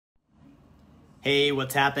Hey,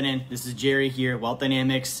 what's happening? This is Jerry here, Wealth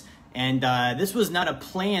Dynamics, and this was not a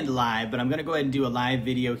planned live, but I'm going to go ahead and do a live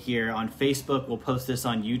video here on Facebook. We'll post this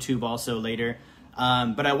on YouTube also later.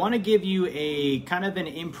 But I want to give you a kind of an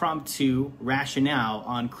impromptu rationale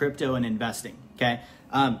on crypto and investing, okay?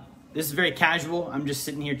 This is very casual. I'm just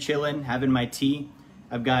sitting here chilling, having my tea.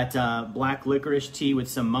 I've got black licorice tea with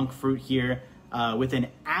some monk fruit here with an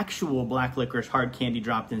actual black licorice hard candy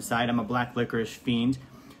dropped inside. I'm a black licorice fiend.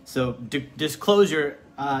 So disclosure,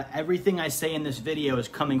 everything I say in this video is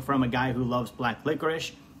coming from a guy who loves black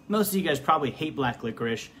licorice. Most of you guys probably hate black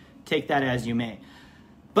licorice. Take that as you may.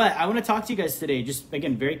 But I want to talk to you guys today, just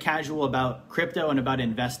again, very casual about crypto and about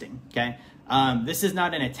investing, okay? This is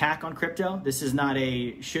not an attack on crypto. This is not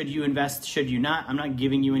a should you invest, should you not. I'm not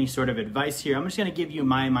giving you any sort of advice here. I'm just going to give you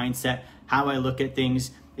my mindset, how I look at things.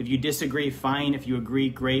 If you disagree, fine. If you agree,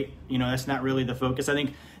 great. You know, that's not really the focus. I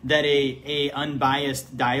think that a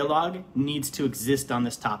unbiased dialogue needs to exist on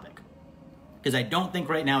this topic, because I don't think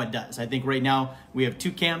right now it does. I think right now we have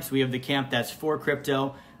two camps. We have the camp that's for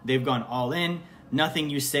crypto. They've gone all in. Nothing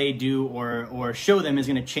you say, do, or show them is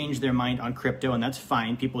going to change their mind on crypto, and that's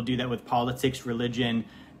fine. People do that with politics, religion,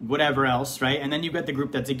 whatever else, right? And then you've got the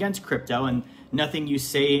group that's against crypto, and nothing you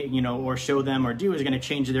say, you know, or show them or do is going to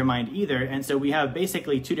change their mind either. And so we have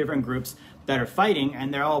basically two different groups that are fighting,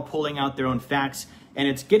 and they're all pulling out their own facts, and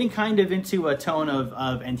it's getting kind of into a tone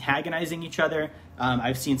of antagonizing each other.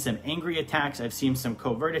 I've seen some angry attacks. I've seen some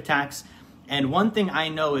covert attacks. And one thing I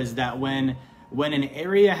know is that when an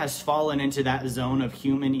area has fallen into that zone of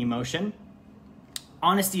human emotion,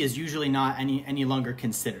 honesty is usually not any longer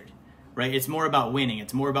considered, right? It's more about winning.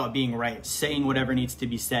 It's more about being right, saying whatever needs to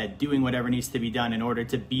be said, doing whatever needs to be done in order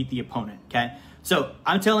to beat the opponent, okay? So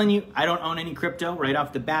I'm telling you, I don't own any crypto right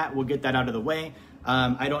off the bat. We'll get that out of the way.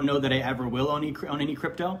 I don't know that I ever will own any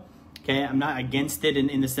crypto, okay? I'm not against it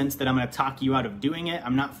in the sense that I'm going to talk you out of doing it.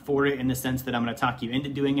 I'm not for it in the sense that I'm going to talk you into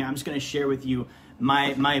doing it. I'm just going to share with you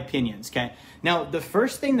my opinions, okay? Now, the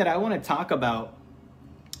first thing that I want to talk about,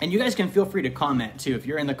 and you guys can feel free to comment too. If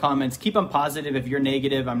you're in the comments, keep them positive. If you're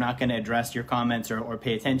negative, I'm not going to address your comments or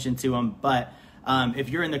pay attention to them. But if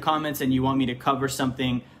you're in the comments and you want me to cover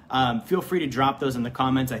something, feel free to drop those in the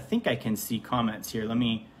comments. I think I can see comments here.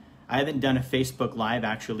 I haven't done a Facebook Live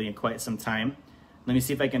actually in quite some time. Let me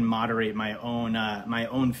see if I can moderate my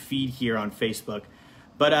own feed here on Facebook.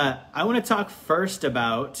 But I want to talk first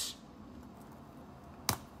about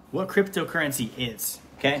what cryptocurrency is,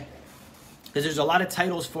 okay? Because there's a lot of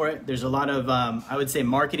titles for it. There's a lot of, I would say,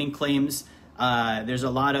 marketing claims. There's a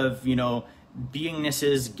lot of, you know,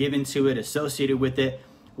 beingnesses given to it, associated with it.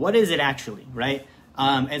 What is it actually, right?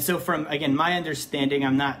 And so from, again, my understanding,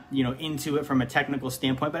 I'm not, you know, into it from a technical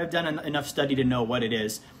standpoint, but I've done enough study to know what it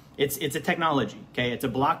is. It's a technology, okay? It's a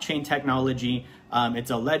blockchain technology.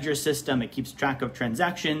 It's a ledger system. It keeps track of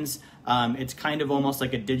transactions. It's kind of almost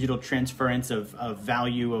like a digital transference of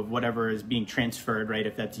value of whatever is being transferred, right?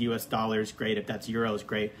 If that's US dollars, great. If that's euros,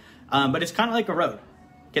 great. But it's kind of like a road.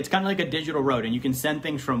 It's kind of like a digital road, and you can send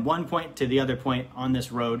things from one point to the other point on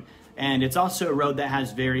this road. And it's also a road that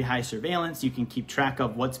has very high surveillance. You can keep track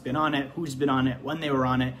of what's been on it, who's been on it, when they were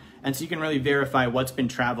on it. And so you can really verify what's been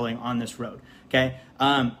traveling on this road, okay?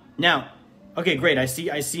 Now, okay, great. I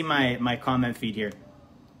see my comment feed here.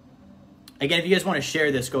 Again, if you guys want to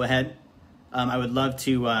share this, go ahead. I would love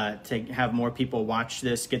to have more people watch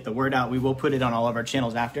this, get the word out. We will put it on all of our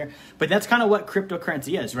channels after. But that's kind of what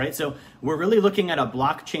cryptocurrency is, right? So we're really looking at a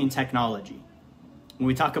blockchain technology when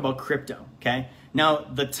we talk about crypto, okay? Now,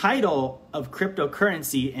 the title of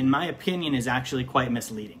cryptocurrency, in my opinion, is actually quite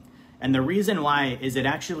misleading. And the reason why is it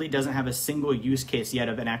actually doesn't have a single use case yet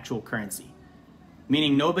of an actual currency.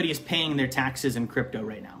 Meaning nobody is paying their taxes in crypto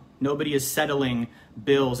right now. Nobody is settling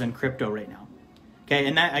bills in crypto right now. Okay,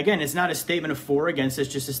 and that, again, it's not a statement of for or against,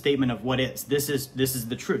 it's just a statement of what is. This is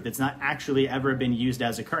the truth. It's not actually ever been used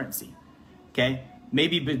as a currency. Okay?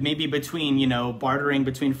 Maybe between, you know, bartering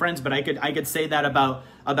between friends, but I could say that about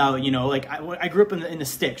you know, like I grew up in the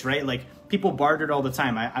sticks, right? Like people bartered all the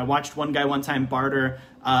time. I watched one guy one time barter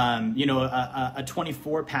you know, a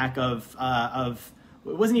 24 pack of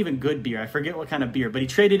it wasn't even good beer. I forget what kind of beer, but he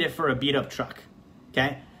traded it for a beat up truck.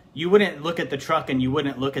 Okay? You wouldn't look at the truck and you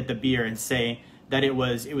wouldn't look at the beer and say that it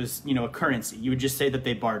was, you know, a currency. You would just say that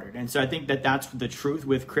they bartered. And so I think that that's the truth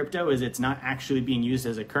with crypto, is it's not actually being used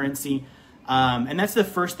as a currency. And that's the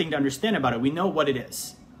first thing to understand about it. We know what it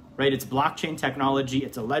is, right? It's blockchain technology.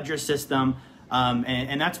 It's a ledger system.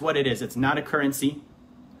 And that's what it is. It's not a currency.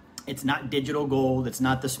 It's not digital gold. It's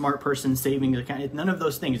not the smart person saving account. None of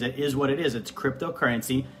those things. It is what it is. It's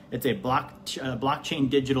cryptocurrency. It's a blockchain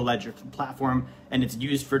digital ledger platform, and it's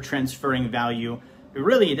used for transferring value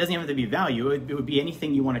Really, it doesn't even have to be value. It would be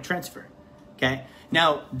anything you want to transfer. Okay.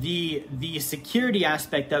 Now, the security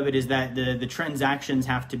aspect of it is that the transactions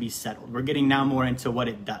have to be settled. We're getting now more into what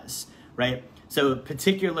it does, right? So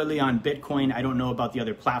particularly on Bitcoin, I don't know about the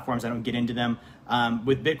other platforms. I don't get into them.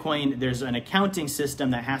 With Bitcoin, there's an accounting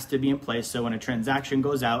system that has to be in place. So when a transaction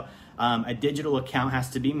goes out, a digital account has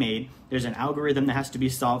to be made. There's an algorithm that has to be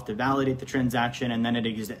solved to validate the transaction, and then it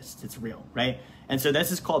exists. It's real, right? And so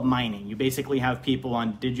this is called mining. You basically have people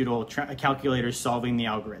on digital calculators solving the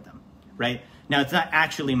algorithm, right? Now, it's not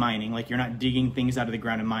actually mining, like you're not digging things out of the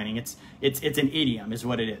ground and mining. It's an idiom is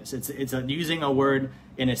what it is. It's using a word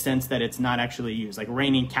in a sense that it's not actually used, like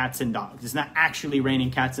raining cats and dogs. It's not actually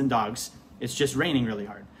raining cats and dogs. It's just raining really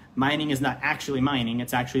hard. Mining is not actually mining.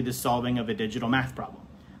 It's actually the solving of a digital math problem,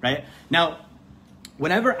 right? Now,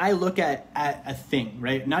 whenever I look at a thing,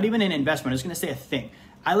 right, not even an investment, I'm just going to say a thing,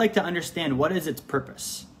 I like to understand what is its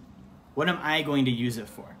purpose. What am I going to use it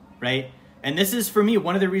for, right? And this is, for me,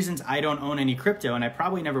 one of the reasons I don't own any crypto, and I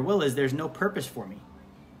probably never will, is there's no purpose for me,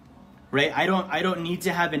 right? I don't need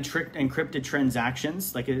to have encrypted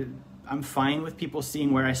transactions. Like, I'm fine with people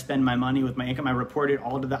seeing where I spend my money with my income. I report it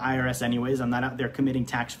all to the IRS anyways. I'm not out there committing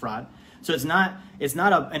tax fraud. So it's not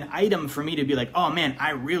an item for me to be like, oh man,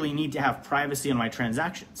 I really need to have privacy on my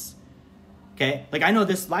transactions. Okay, like I know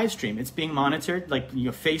this live stream, it's being monitored, like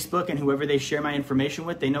Facebook and whoever they share my information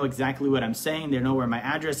with, they know exactly what I'm saying. They know where my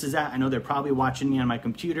address is at. I know they're probably watching me on my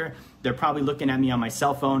computer. They're probably looking at me on my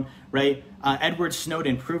cell phone, right? Edward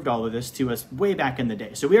Snowden proved all of this to us way back in the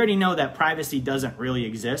day. So we already know that privacy doesn't really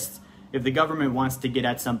exist. If the government wants to get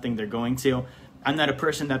at something, they're going to. I'm not a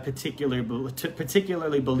person that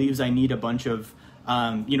particularly believes I need a bunch of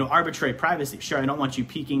arbitrary privacy. Sure, I don't want you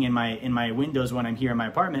peeking in my windows when I'm here in my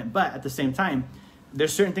apartment, but at the same time,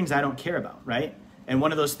 there's certain things I don't care about, right? And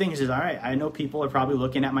one of those things is, all right, I know people are probably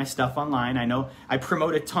looking at my stuff online. I know I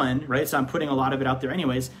promote a ton, right? So I'm putting a lot of it out there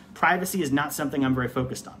anyways. Privacy is not something I'm very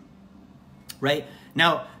focused on, right?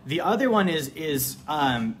 Now, the other one is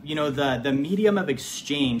the medium of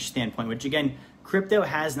exchange standpoint, which again, crypto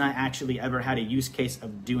has not actually ever had a use case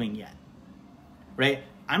of doing yet, right?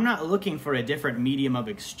 I'm not looking for a different medium of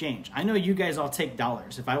exchange. I know you guys all take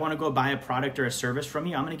dollars. If I want to go buy a product or a service from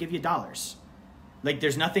you, I'm going to give you dollars. Like,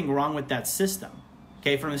 there's nothing wrong with that system.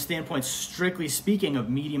 Okay, from the standpoint, strictly speaking, of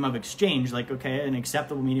medium of exchange, like, okay, an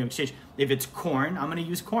acceptable medium of exchange. If it's corn, I'm going to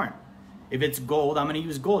use corn. If it's gold, I'm going to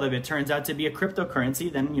use gold. If it turns out to be a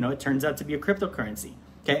cryptocurrency, then, it turns out to be a cryptocurrency.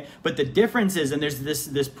 Okay, but the difference is, and there's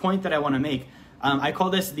this point that I want to make, I call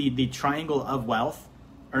this the triangle of wealth: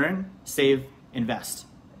 earn, save, invest.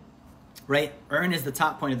 Right? Earn is the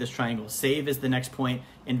top point of this triangle. Save is the next point.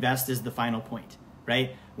 Invest is the final point,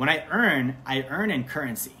 right? When I earn in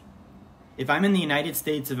currency. If I'm in the United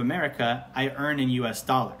States of America, I earn in US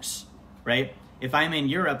dollars, right? If I'm in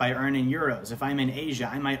Europe, I earn in euros. If I'm in Asia,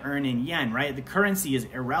 I might earn in yen, right? The currency is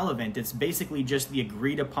irrelevant. It's basically just the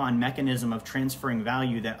agreed upon mechanism of transferring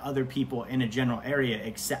value that other people in a general area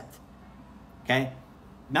accept, okay?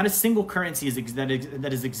 Not a single currency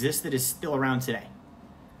that has existed is still around today,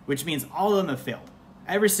 which means all of them have failed.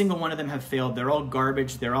 Every single one of them have failed. They're all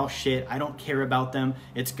garbage. They're all shit. I don't care about them.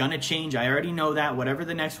 It's going to change. I already know that. Whatever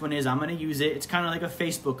the next one is, I'm going to use it. It's kind of like a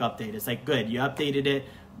Facebook update. It's like, good, you updated it.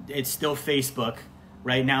 It's still Facebook.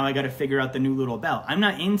 Right now, I got to figure out the new little bell. I'm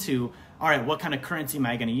not into, all right, what kind of currency am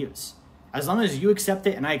I going to use? As long as you accept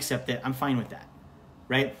it and I accept it, I'm fine with that.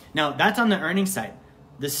 Right? Now, that's on the earning side.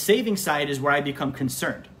 The saving side is where I become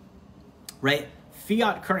concerned. Right?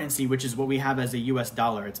 Fiat currency, which is what we have as a US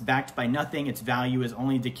dollar, it's backed by nothing. Its value is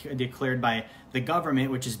only declared by the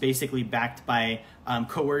government, which is basically backed by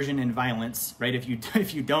coercion and violence, right? If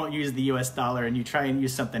you don't use the US dollar and you try and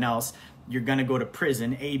use something else, you're going to go to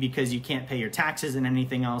prison, because you can't pay your taxes and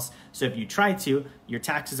anything else. So if you try to, your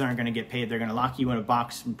taxes aren't going to get paid. They're going to lock you in a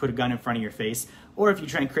box and put a gun in front of your face. Or if you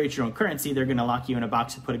try and create your own currency, they're going to lock you in a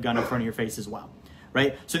box and put a gun in front of your face as well.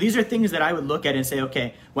 Right? So these are things that I would look at and say,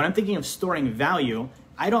 okay, when I'm thinking of storing value,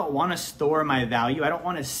 I don't want to store my value. I don't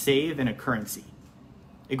want to save in a currency.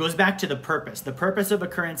 It goes back to the purpose. The purpose of a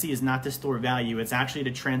currency is not to store value. It's actually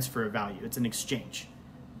to transfer value. It's an exchange.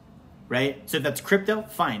 Right? So if that's crypto,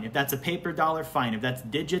 fine. If that's a paper dollar, fine. If that's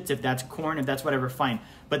digits, if that's corn, if that's whatever, fine.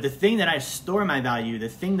 But the thing that I store my value, the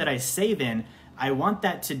thing that I save in, I want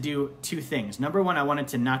that to do two things. Number one, I want it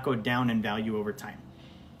to not go down in value over time.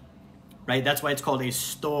 Right? That's why it's called a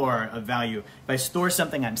store of value. If I store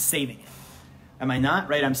something, I'm saving it. Am I not?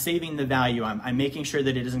 Right? I'm saving the value. I'm making sure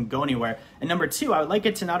that it doesn't go anywhere. And number two, I would like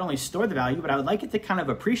it to not only store the value, but I would like it to kind of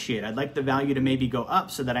appreciate. I'd like the value to maybe go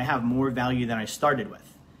up so that I have more value than I started with.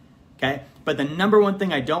 Okay? But the number one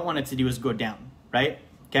thing I don't want it to do is go down. Right?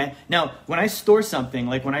 Okay. Now, when I store something,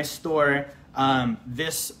 like when I store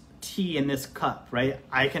this tea in this cup, right?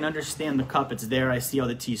 I can understand the cup. It's there. I see how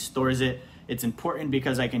the tea stores it. It's important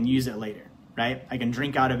because I can use it later, right? I can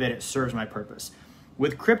drink out of it. It serves my purpose.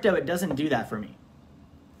 With crypto, it doesn't do that for me,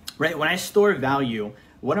 right? When I store value,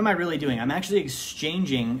 what am I really doing? I'm actually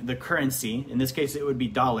exchanging the currency, in this case, it would be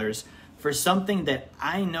dollars, for something that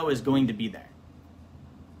I know is going to be there,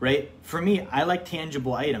 right? For me, I like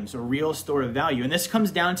tangible items, a real store of value. And this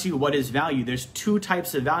comes down to what is value. There's two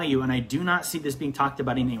types of value, and I do not see this being talked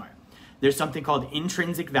about anywhere. There's something called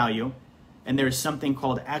intrinsic value, and there's something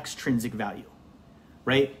called extrinsic value,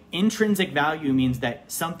 right? Intrinsic value means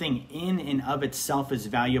that something in and of itself is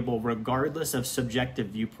valuable regardless of subjective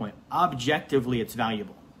viewpoint. Objectively, it's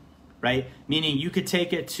valuable, right? Meaning you could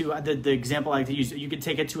take it to, the example I like to use, you could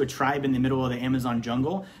take it to a tribe in the middle of the Amazon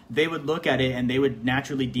jungle. They would look at it and they would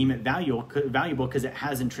naturally deem it valuable because it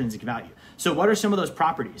has intrinsic value. So what are some of those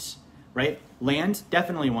properties, right? Land,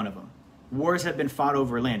 definitely one of them. Wars have been fought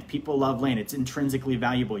over land. People love land. It's intrinsically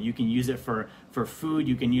valuable. You can use it for food.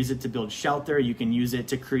 You can use it to build shelter. You can use it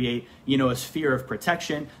to create, a sphere of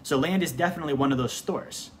protection. So land is definitely one of those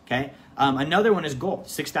stores, okay? Another one is gold,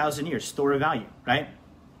 6,000 years, store of value, right?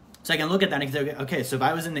 So I can look at that and say, okay, so if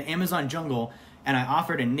I was in the Amazon jungle and I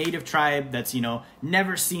offered a native tribe that's,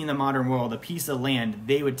 never seen the modern world a piece of land,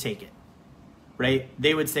 they would take it, right?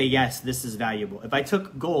 They would say, yes, this is valuable. If I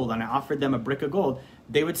took gold and I offered them a brick of gold,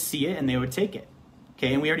 they would see it and they would take it,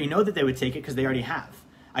 okay? And we already know that they would take it because they already have.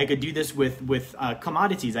 I could do this with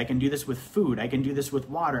commodities. I can do this with food. I can do this with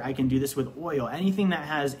water. I can do this with oil, anything that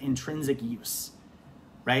has intrinsic use,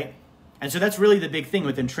 right? And so that's really the big thing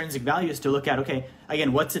with intrinsic value is to look at, okay,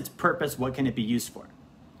 again, what's its purpose? What can it be used for?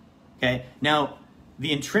 Okay, now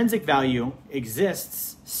the intrinsic value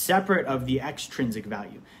exists separate of the extrinsic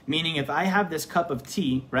value, meaning if I have this cup of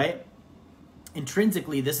tea, right,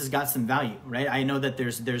 intrinsically this has got some value, right? I know that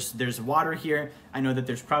there's water here. I know that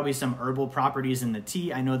there's probably some herbal properties in the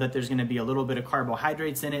tea. I know that there's going to be a little bit of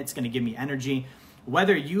carbohydrates in it. It's going to give me energy.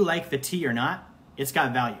 Whether you like the tea or not, it's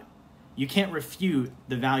got value. You can't refute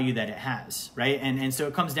the value that it has, right? And so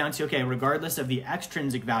it comes down to, okay, regardless of the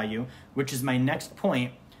extrinsic value, which is my next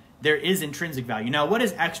point, there is intrinsic value. Now, what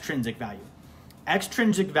is extrinsic value?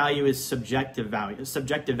 Extrinsic value is subjective value.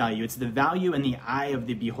 Subjective value. It's the value in the eye of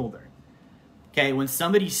the beholder. Okay, when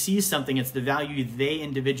somebody sees something, it's the value they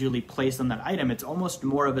individually place on that item. It's almost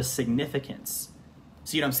more of a significance.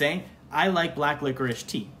 See what I'm saying? I like black licorice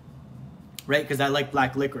tea, right? Because I like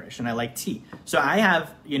black licorice and I like tea. So I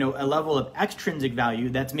have, a level of extrinsic value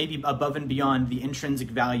that's maybe above and beyond the intrinsic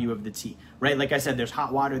value of the tea, right? Like I said, there's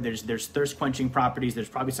hot water, there's thirst quenching properties, there's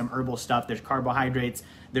probably some herbal stuff, there's carbohydrates,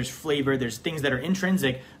 there's flavor, there's things that are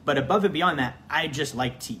intrinsic, but above and beyond that, I just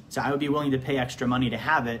like tea. So I would be willing to pay extra money to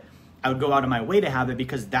have it. I would go out of my way to have it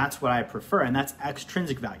because that's what I prefer, and that's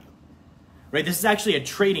extrinsic value, right? This is actually a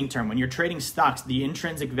trading term. When you're trading stocks, the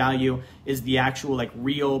intrinsic value is the actual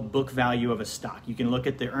real book value of a stock. You can look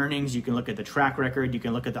at the earnings, you can look at the track record, you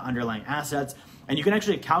can look at the underlying assets, and you can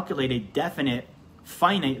actually calculate a definite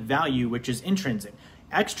finite value, which is intrinsic.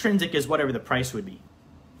 Extrinsic is whatever the price would be.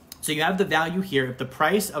 So you have the value here. If the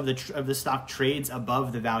price of the stock trades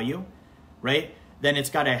above the value, right, then it's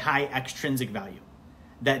got a high extrinsic value.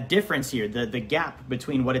 That difference here, the gap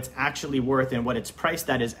between what it's actually worth and what it's priced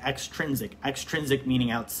at is extrinsic. Extrinsic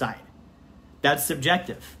meaning outside. That's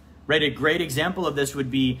subjective, right? A great example of this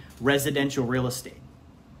would be residential real estate.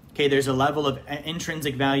 Okay, there's a level of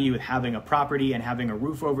intrinsic value with having a property and having a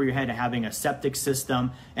roof over your head and having a septic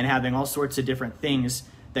system and having all sorts of different things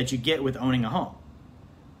that you get with owning a home,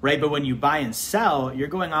 right? But when you buy and sell, you're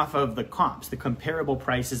going off of the comps, the comparable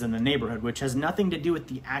prices in the neighborhood, which has nothing to do with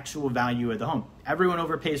the actual value of the home. Everyone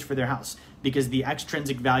overpays for their house because the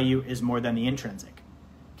extrinsic value is more than the intrinsic.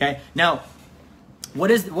 Okay, now, what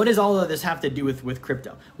does all of this have to do with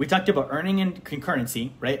crypto? We talked about earning and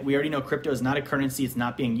concurrency, right? We already know crypto is not a currency. It's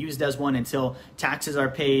not being used as one until taxes are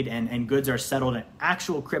paid and goods are settled. In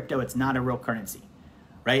actual crypto, it's not a real currency,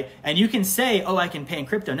 right? And you can say, oh, I can pay in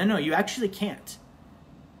crypto. No, you actually can't.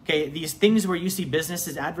 Okay, these things where you see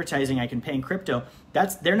businesses advertising, I can pay in crypto,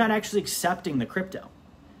 they're not actually accepting the crypto.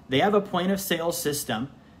 They have a point of sale system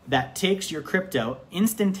that takes your crypto,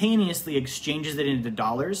 instantaneously exchanges it into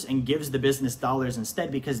dollars and gives the business dollars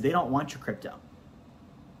instead because they don't want your crypto.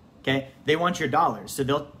 Okay, they want your dollars. So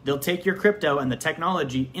they'll take your crypto and the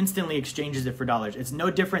technology instantly exchanges it for dollars. It's no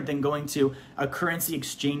different than going to a currency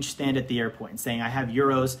exchange stand at the airport and saying, I have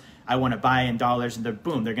euros, I want to buy in dollars, and they're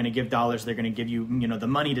going to give dollars. They're going to give you, the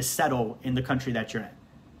money to settle in the country that you're in.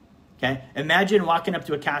 Okay, imagine walking up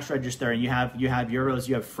to a cash register and you have euros,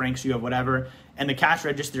 you have francs, you have whatever, and the cash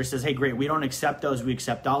register says, hey, great, we don't accept those, we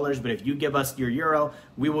accept dollars, but if you give us your euro,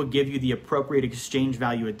 we will give you the appropriate exchange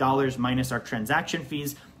value of dollars minus our transaction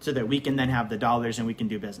fees so that we can then have the dollars and we can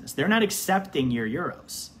do business. They're not accepting your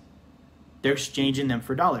euros. They're exchanging them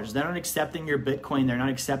for dollars. They're not accepting your Bitcoin. They're not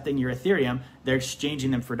accepting your Ethereum. They're exchanging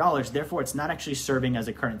them for dollars. Therefore, it's not actually serving as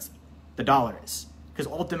a currency. The dollar is.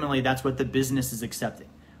 Because ultimately, that's what the business is accepting.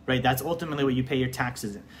 Right? That's ultimately what you pay your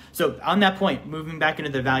taxes in. So on that point, moving back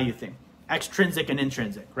into the value thing, extrinsic and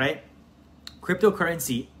intrinsic, right?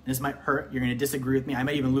 Cryptocurrency, this might hurt, you're going to disagree with me, I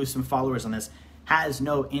might even lose some followers on this, has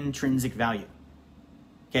no intrinsic value.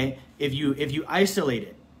 Okay? If you isolate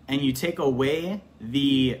it and you take away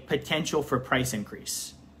the potential for price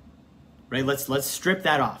increase, right? Let's strip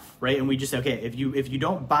that off, right? And we just say, okay, if you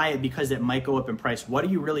don't buy it because it might go up in price, what are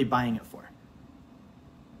you really buying it for?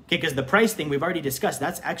 Okay, because the price thing we've already discussed,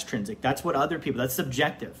 that's extrinsic. That's what other people, that's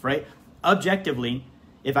subjective, right? Objectively,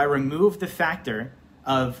 if I remove the factor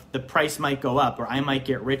of the price might go up or I might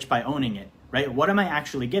get rich by owning it, right? What am I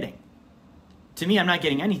actually getting? To me, I'm not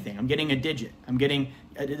getting anything. I'm getting a digit.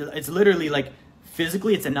 It's literally like,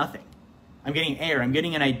 physically, it's a nothing. I'm getting air. I'm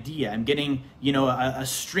getting an idea. I'm getting, a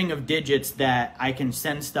string of digits that I can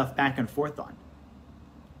send stuff back and forth on.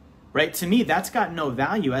 Right? To me, that's got no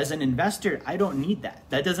value. As an investor, I don't need that.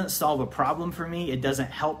 That doesn't solve a problem for me. It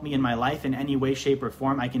doesn't help me in my life in any way, shape, or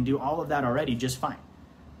form. I can do all of that already just fine.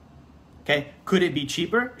 Okay? Could it be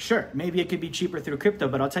cheaper? Sure. Maybe it could be cheaper through crypto,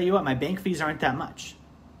 but I'll tell you what, my bank fees aren't that much.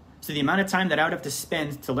 So the amount of time that I would have to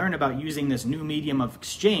spend to learn about using this new medium of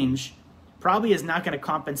exchange probably is not going to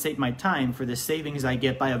compensate my time for the savings I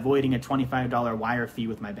get by avoiding a $25 wire fee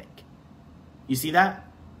with my bank. You see that?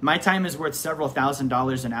 My time is worth several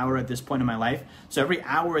 $1,000s an hour at this point in my life. So every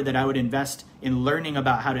hour that I would invest in learning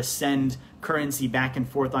about how to send currency back and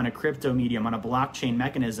forth on a crypto medium, on a blockchain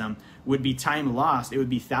mechanism, would be time lost. It would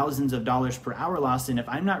be thousands of dollars per hour lost. And if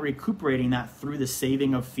I'm not recuperating that through the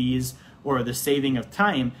saving of fees or the saving of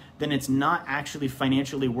time, then it's not actually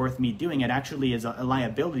financially worth me doing. It actually is a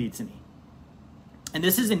liability to me. And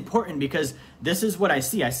this is important because this is what I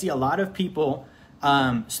see. I see a lot of people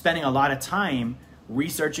spending a lot of time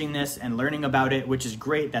researching this and learning about it, which is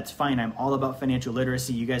great. That's fine. I'm all about financial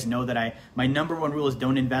literacy. You guys know that my number one rule is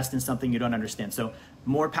don't invest in something you don't understand. So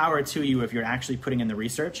more power to you if you're actually putting in the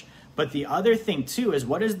research. But the other thing too is,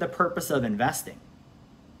 what is the purpose of investing?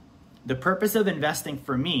 The purpose of investing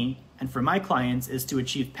for me and for my clients is to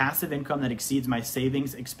achieve passive income that exceeds my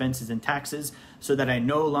savings, expenses, and taxes so that I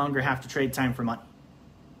no longer have to trade time for money.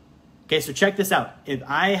 Okay, so check this out. If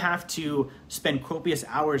I have to spend copious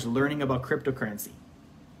hours learning about cryptocurrency,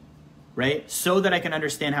 right, so that I can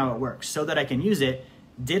understand how it works, so that I can use it,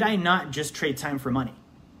 did I not just trade time for money?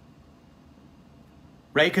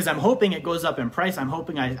 Right, because I'm hoping it goes up in price. I'm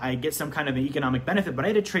hoping I get some kind of an economic benefit, but I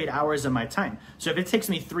had to trade hours of my time. So if it takes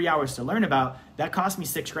me 3 hours to learn about, that cost me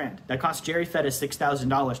 $6,000. That cost Jerry Fetta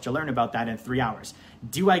 $6,000 to learn about that in 3 hours.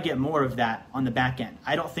 Do I get more of that on the back end?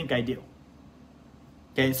 I don't think I do.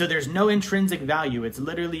 Okay, so there's no intrinsic value. It's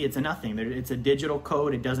a nothing. It's a digital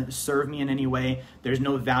code. It doesn't serve me in any way. There's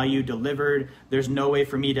no value delivered. There's no way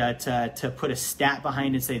for me to put a stat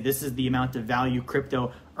behind it and say this is the amount of value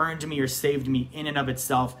crypto earned me or saved me in and of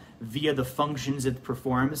itself via the functions it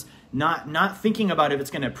performs. Not thinking about if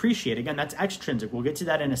it's going to appreciate. Again, that's extrinsic. We'll get to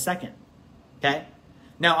that in a second. Okay?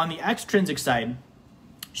 Now, on the extrinsic side,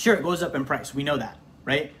 sure, it goes up in price. We know that,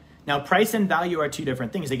 right? Now, price and value are two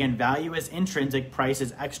different things. Again, value is intrinsic, price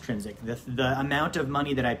is extrinsic. The amount of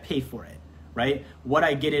money that I pay for it, right? What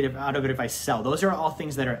I get out of it if I sell. Those are all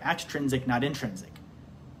things that are extrinsic, not intrinsic.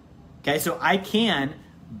 Okay, so I can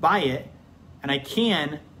buy it and I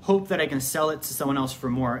can hope that I can sell it to someone else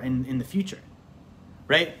for more in the future,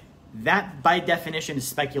 right? That, by definition, is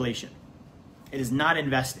speculation. It is not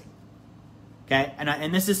investing, okay?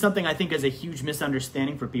 And this is something I think is a huge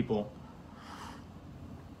misunderstanding for people.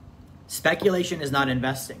 Speculation is not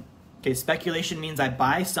investing. Okay, speculation means I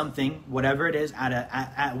buy something, whatever it is,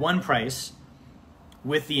 at one price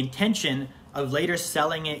with the intention of later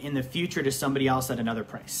selling it in the future to somebody else at another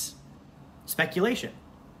price. Speculation,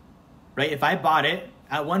 right? If I bought it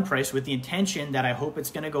at one price with the intention that I hope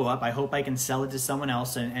it's going to go up, I hope I can sell it to someone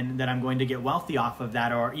else and that I'm going to get wealthy off of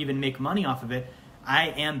that or even make money off of it, I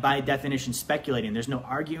am by definition speculating. There's no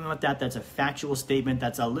arguing with that. That's a factual statement.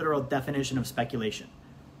 That's a literal definition of speculation.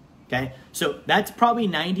 Okay, so that's probably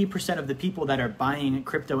 90% of the people that are buying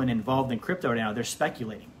crypto and involved in crypto right now. They're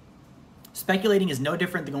speculating. Speculating is no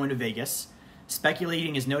different than going to Vegas.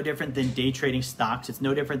 Speculating is no different than day trading stocks. It's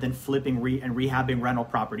no different than flipping and rehabbing rental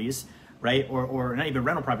properties, right? Or not even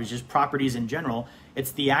rental properties, just properties in general.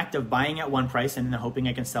 It's the act of buying at one price and then hoping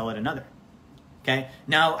I can sell at another. Okay.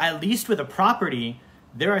 Now, at least with a property,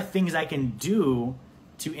 there are things I can do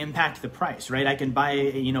to impact the price, right? I can buy,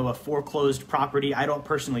 a foreclosed property. I don't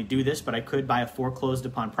personally do this, but I could buy a foreclosed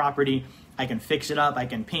upon property. I can fix it up. I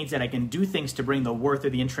can paint it. I can do things to bring the worth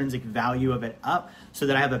or the intrinsic value of it up so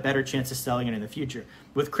that I have a better chance of selling it in the future.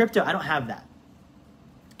 With crypto, I don't have that.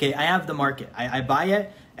 Okay. I have the market. I buy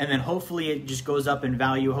it, and then hopefully it just goes up in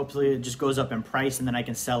value. Hopefully it just goes up in price, and then I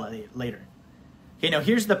can sell it later. Okay. Now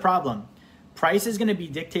here's the problem. Price is going to be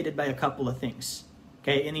dictated by a couple of things.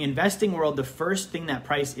 Okay, in the investing world, the first thing that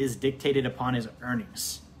price is dictated upon is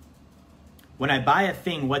earnings. When I buy a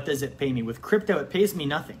thing, what does it pay me? With crypto, it pays me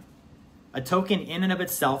nothing. A token in and of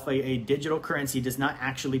itself, a digital currency, does not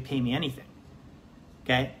actually pay me anything.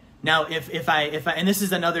 Okay, now if I and this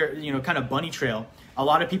is another kind of bunny trail. A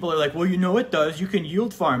lot of people are like, well, it does. You can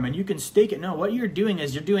yield farm and you can stake it. No, what you're doing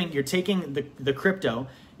is you're taking the crypto.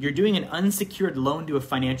 You're doing an unsecured loan to a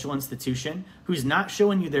financial institution who's not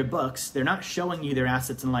showing you their books. They're not showing you their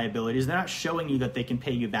assets and liabilities. They're not showing you that they can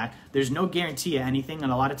pay you back. There's no guarantee of anything,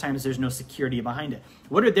 and a lot of times there's no security behind it.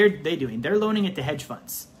 What are they doing? They're loaning it to hedge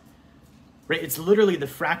funds. Right? It's literally the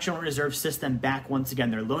fractional reserve system back once again.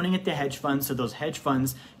 They're loaning it to hedge funds so those hedge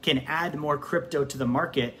funds can add more crypto to the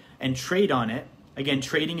market and trade on it. Again,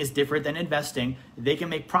 trading is different than investing. They can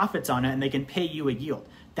make profits on it and they can pay you a yield.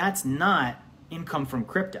 That's not income from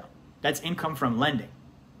crypto. That's income from lending.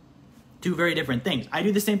 Two very different things. I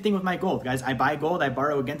do the same thing with my gold, guys. I buy gold, I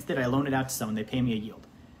borrow against it, I loan it out to someone, they pay me a yield.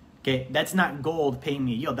 Okay, that's not gold paying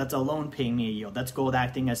me a yield. That's a loan paying me a yield. That's gold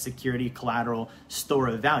acting as security, collateral, store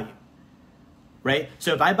of value. Right?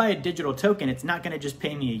 So if I buy a digital token, it's not going to just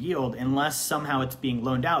pay me a yield unless somehow it's being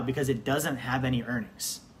loaned out because it doesn't have any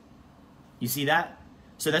earnings. You see that?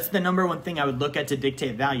 So that's the number one thing I would look at to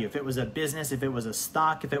dictate value. If it was a business, if it was a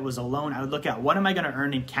stock, if it was a loan, I would look at what am I going to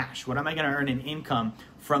earn in cash? What am I going to earn in income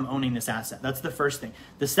from owning this asset? That's the first thing.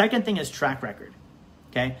 The second thing is track record.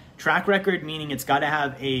 Okay? Track record meaning it's got to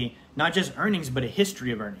have not just earnings, but a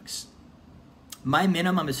history of earnings. My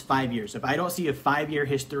minimum is 5 years. If I don't see a 5-year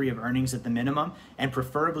history of earnings at the minimum, and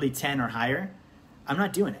preferably 10 or higher, I'm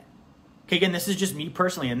not doing it. Okay, again, this is just me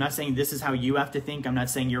personally. I'm not saying this is how you have to think. I'm not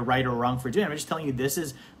saying you're right or wrong for doing it. I'm just telling you this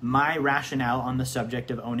is my rationale on the subject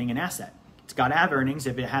of owning an asset. It's got to have earnings.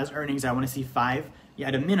 If it has earnings, I want to see 5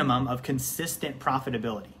 at a minimum of consistent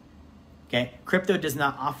profitability. Okay, crypto does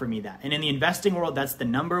not offer me that. And in the investing world, that's the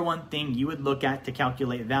number one thing you would look at to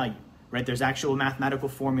calculate value, right? There's actual mathematical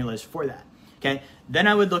formulas for that. Okay, then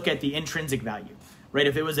I would look at the intrinsic value. Right?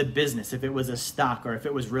 If it was a business, if it was a stock, or if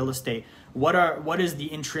it was real estate, what is the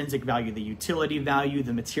intrinsic value, the utility value,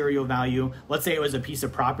 the material value? Let's say it was a piece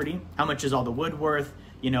of property. How much is all the wood worth?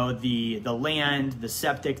 The land, the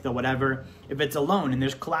septic, the whatever. If it's a loan and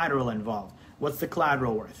there's collateral involved, what's the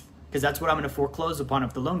collateral worth? Because that's what I'm going to foreclose upon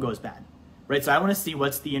if the loan goes bad. Right? So I want to see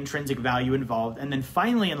what's the intrinsic value involved. And then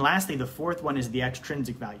finally and lastly, the fourth one is the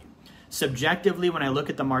extrinsic value. Subjectively, when I look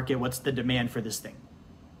at the market, what's the demand for this thing?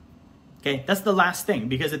 Okay, that's the last thing,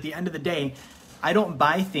 because at the end of the day, I don't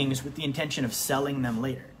buy things with the intention of selling them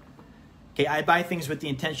later. Okay, I buy things with the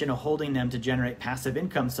intention of holding them to generate passive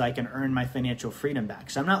income so I can earn my financial freedom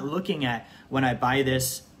back. So I'm not looking at when I buy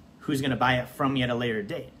this, who's going to buy it from me at a later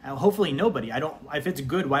date. Hopefully nobody. If it's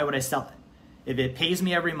good, why would I sell it? If it pays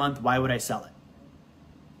me every month, why would I sell it?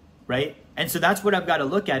 Right? And so that's what I've got to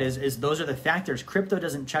look at is those are the factors. Crypto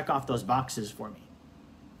doesn't check off those boxes for me.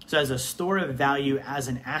 So as a store of value, as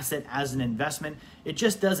an asset, as an investment, it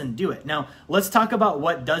just doesn't do it. Now, let's talk about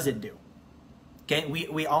what does it do. Okay,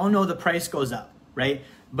 we all know the price goes up, right?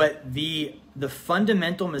 But the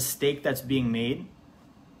fundamental mistake that's being made,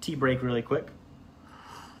 tea break really quick.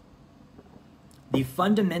 The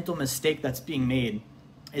fundamental mistake that's being made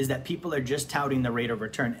is that people are just touting the rate of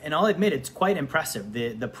return. And I'll admit, it's quite impressive.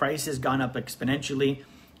 The price has gone up exponentially.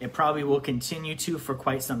 It probably will continue to for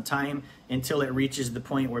quite some time until it reaches the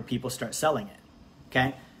point where people start selling it,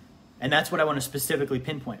 okay? And that's what I want to specifically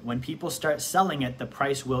pinpoint. When people start selling it, the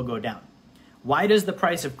price will go down. Why does the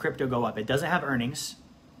price of crypto go up? It doesn't have earnings,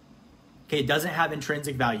 okay? It doesn't have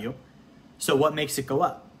intrinsic value. So what makes it go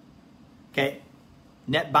up? Okay,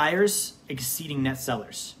 net buyers exceeding net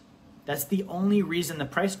sellers. That's the only reason the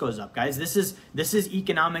price goes up, guys. This is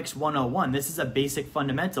economics 101. This is a basic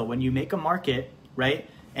fundamental. When you make a market, right,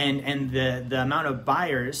 and the amount of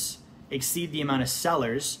buyers exceed the amount of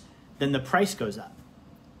sellers, then the price goes up.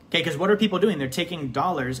 Okay, because what are people doing? They're taking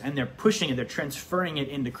dollars and they're pushing it, they're transferring it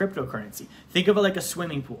into cryptocurrency. Think of it like a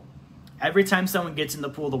swimming pool. Every time someone gets in the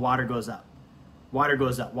pool, the water goes up. Water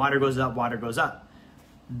goes up, water goes up, water goes up.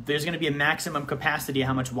 there's going to be a maximum capacity of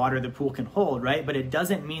how much water the pool can hold, right? But it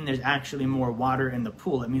doesn't mean there's actually more water in the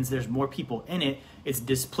pool. It means there's more people in it. It's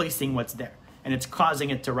displacing what's there, and it's causing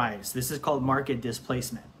it to rise. This is called market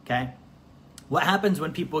displacement, okay? What happens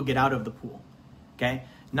when people get out of the pool, okay?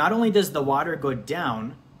 Not only does the water go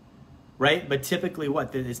down, right? But typically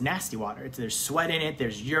what? There's nasty water. There's sweat in it,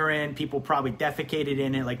 there's urine, people probably defecated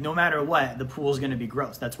in it. Like no matter what, the pool is going to be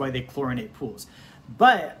gross. That's why they chlorinate pools.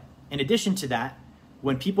 But in addition to that,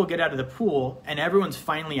 when people get out of the pool and everyone's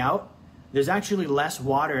finally out, there's actually less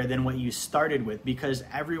water than what you started with because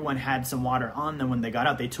everyone had some water on them when they got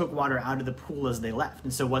out. They took water out of the pool as they left.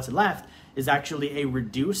 And so what's left is actually a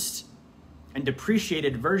reduced and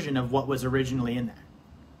depreciated version of what was originally in there.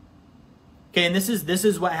 Okay, and this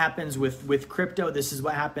is what happens with crypto. This is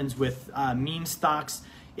what happens with meme stocks.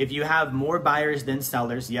 If you have more buyers than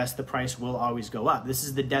sellers, yes, the price will always go up. This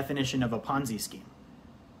is the definition of a Ponzi scheme.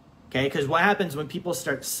 Okay, because what happens when people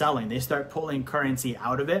start selling, they start pulling currency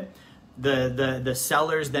out of it. The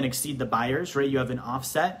sellers then exceed the buyers, right? You have an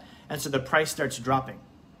offset, and so the price starts dropping.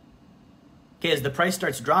 Okay, as the price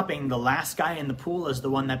starts dropping, the last guy in the pool is the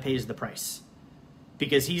one that pays the price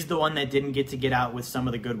because he's the one that didn't get to get out with some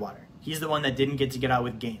of the good water. He's the one that didn't get to get out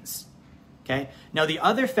with gains. Okay, now the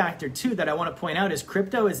other factor too that I want to point out is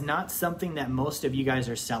crypto is not something that most of you guys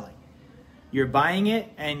are selling. You're buying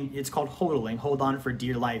it, and it's called hodling. Hold on for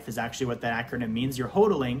dear life is actually what that acronym means. You're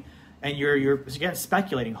hodling, and you're again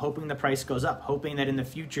speculating, hoping the price goes up, hoping that in the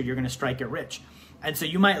future you're going to strike it rich. And so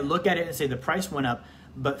you might look at it and say the price went up,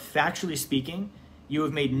 but factually speaking, you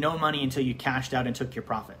have made no money until you cashed out and took your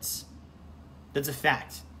profits. That's a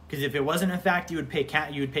fact. Because if it wasn't a fact, you would pay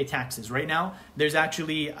taxes. Right now, there's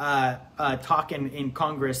actually talk in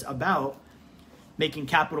Congress about making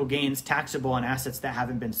capital gains taxable on assets that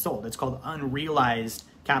haven't been sold. It's called unrealized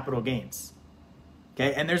capital gains.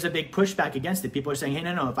 Okay, and there's a big pushback against it. People are saying, hey,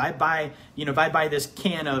 no, if I buy this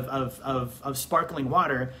can of sparkling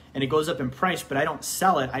water and it goes up in price, but I don't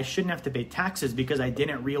sell it, I shouldn't have to pay taxes because I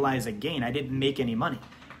didn't realize a gain. I didn't make any money.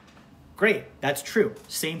 Great, that's true.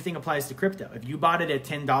 Same thing applies to crypto. If you bought it at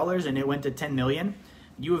 $10 and it went to 10 million,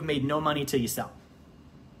 you have made no money till you sell.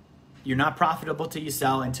 You're not profitable till you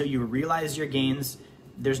sell. Until you realize your gains,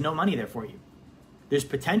 there's no money there for you. There's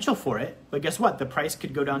potential for it, but guess what? The price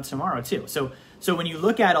could go down tomorrow too. So when you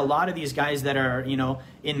look at a lot of these guys that are,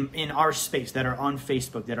 in our space, that are on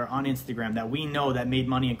Facebook, that are on Instagram, that we know that made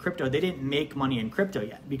money in crypto, they didn't make money in crypto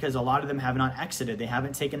yet because a lot of them have not exited. They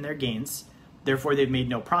haven't taken their gains. Therefore, they've made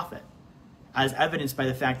no profit, as evidenced by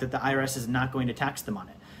the fact that the IRS is not going to tax them on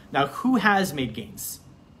it. Now, who has made gains?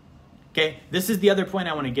 Okay, this is the other point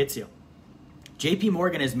I want to get to. JP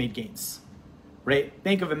Morgan has made gains, right?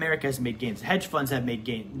 Bank of America has made gains. Hedge funds have made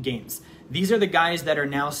gains. These are the guys that are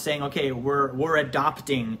now saying, okay, we're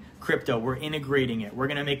adopting crypto. We're integrating it. We're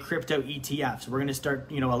going to make crypto ETFs. We're going to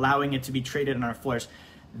start, allowing it to be traded on our floors.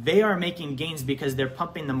 They are making gains because they're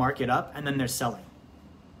pumping the market up and then they're selling.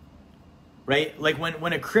 Right? Like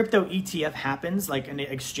when a crypto ETF happens, like an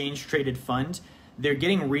exchange traded fund, they're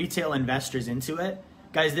getting retail investors into it.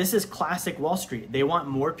 Guys, this is classic Wall Street. They want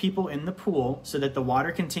more people in the pool so that the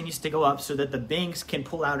water continues to go up so that the banks can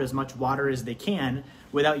pull out as much water as they can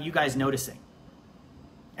without you guys noticing.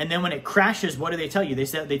 And then when it crashes, what do they tell you?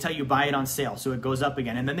 They tell you buy it on sale, so it goes up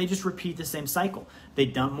again. And then they just repeat the same cycle. They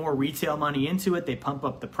dump more retail money into it. They pump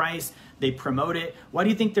up the price. They promote it. Why do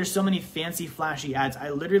you think there's so many fancy, flashy ads? I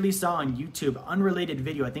literally saw on YouTube, unrelated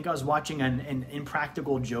video. I think I was watching an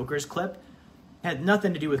Impractical Jokers clip. It had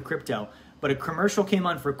nothing to do with crypto. But a commercial came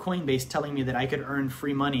on for Coinbase telling me that I could earn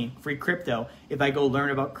free money, free crypto, if I go learn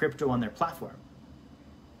about crypto on their platform.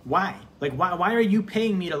 Why? Like, why are you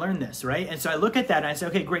paying me to learn this, right? And so I look at that and I say,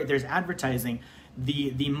 okay, great, there's advertising.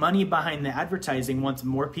 The money behind the advertising wants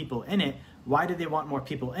more people in it. Why do they want more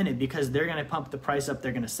people in it? Because they're going to pump the price up,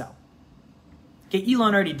 they're going to sell. Okay,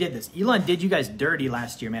 Elon already did this. Elon did you guys dirty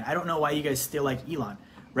last year, man. I don't know why you guys still like Elon,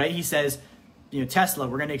 right? He says, Tesla,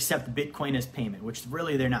 we're going to accept Bitcoin as payment, which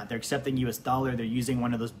really they're not. They're accepting US dollar. They're using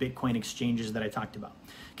one of those Bitcoin exchanges that I talked about.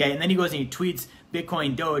 Okay, and then he goes and he tweets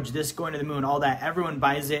Bitcoin, Doge, this going to the moon, all that. Everyone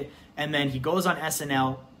buys it. And then he goes on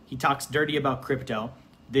SNL. He talks dirty about crypto.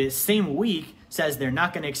 The same week says they're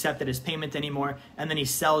not going to accept it as payment anymore. And then he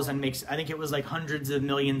sells and makes, I think it was like hundreds of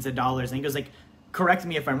millions of dollars. And he goes like, correct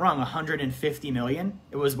me if I'm wrong, 150 million.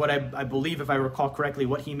 It was what I believe, if I recall correctly,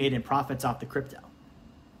 what he made in profits off the crypto.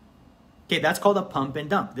 Okay, that's called a pump and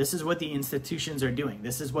dump. This is what the institutions are doing.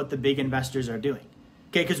 This is what the big investors are doing.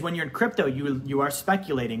 Okay, because when you're in crypto, you are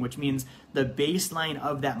speculating, which means the baseline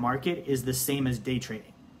of that market is the same as day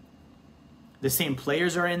trading. The same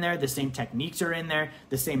players are in there, the same techniques are in there,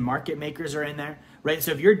 the same market makers are in there, right?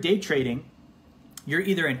 So if you're day trading You're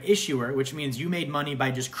either an issuer, which means you made money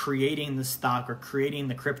by just creating the stock or creating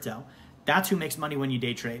the crypto. That's who makes money when you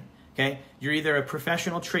day trade, okay? You're either a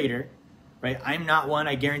professional trader, right? I'm not one.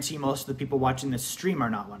 I guarantee most of the people watching this stream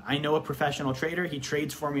are not one. I know a professional trader. He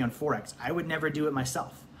trades for me on Forex. I would never do it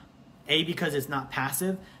myself. A, because it's not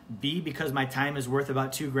passive. B, because my time is worth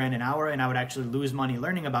about $2,000 an hour and I would actually lose money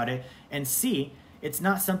learning about it. And C, it's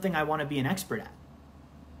not something I want to be an expert at.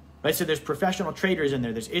 Right? So there's professional traders in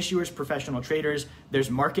there. There's issuers, professional traders.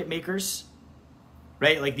 There's market makers,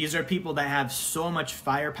 right? Like these are people that have so much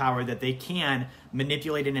firepower that they can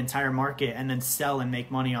manipulate an entire market and then sell and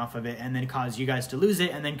make money off of it and then cause you guys to lose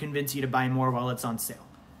it and then convince you to buy more while it's on sale,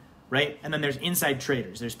 right? And then there's inside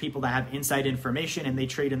traders. There's people that have inside information and they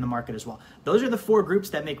trade in the market as well. Those are the 4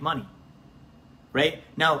 groups that make money, right?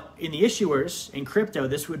 Now, in the issuers, in crypto,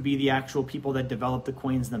 this would be the actual people that develop the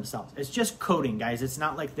coins themselves. It's just coding, guys. It's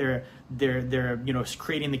not like they're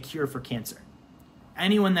creating the cure for cancer.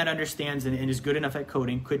 Anyone that understands and is good enough at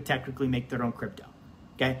coding could technically make their own crypto,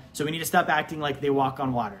 okay? So we need to stop acting like they walk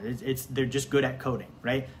on water. They're just good at coding,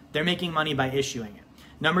 right? They're making money by issuing it.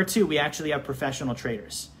 Number 2, we actually have professional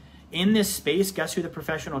traders. In this space, guess who the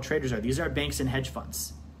professional traders are? These are banks and hedge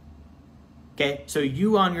funds. Okay, so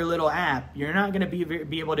you on your little app, you're not going to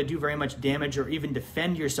be able to do very much damage or even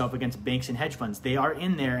defend yourself against banks and hedge funds. They are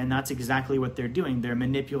in there, and that's exactly what they're doing. They're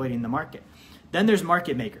manipulating the market. Then there's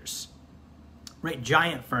market makers, right?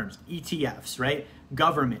 Giant firms, ETFs, right?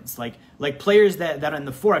 Governments, like players that are in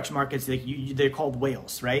the Forex markets, they're called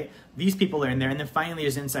whales, right? These people are in there. And then finally,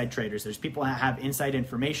 there's inside traders. There's people that have inside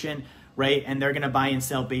information, right? And they're going to buy and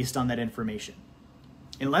sell based on that information.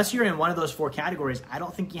 Unless you're in one of those 4 categories, I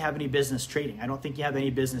don't think you have any business trading. I don't think you have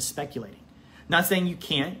any business speculating. Not saying you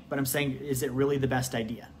can't, but I'm saying, is it really the best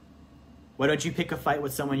idea? Why don't you pick a fight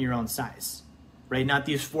with someone your own size, right? Not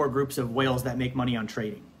these 4 groups of whales that make money on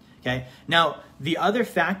trading, okay? Now, the other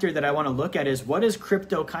factor that I want to look at is what is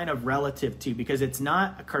crypto kind of relative to? Because it's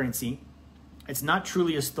not a currency. It's not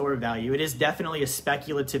truly a store of value. It is definitely a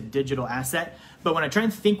speculative digital asset. But when I try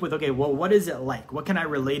and think with, okay, well, what is it like? What can I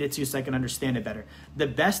relate it to so I can understand it better? The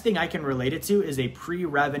best thing I can relate it to is a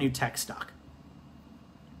pre-revenue tech stock.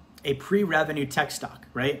 A pre-revenue tech stock,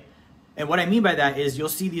 right? And what I mean by that is you'll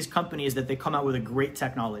see these companies that they come out with a great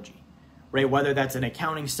technology, right? Whether that's an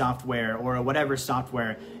accounting software or a whatever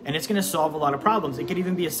software, and it's going to solve a lot of problems. It could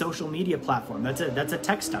even be a social media platform. That's a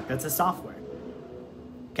tech stock. That's a software,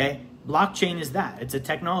 okay? Blockchain is that. It's a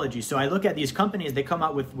technology. So I look at these companies, they come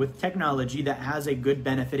out with technology that has a good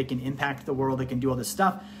benefit. It can impact the world. It can do all this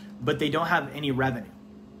stuff, but they don't have any revenue.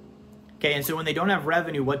 Okay, and so when they don't have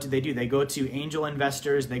revenue, what do? They go to angel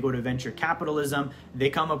investors. They go to venture capitalism. They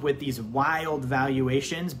come up with these wild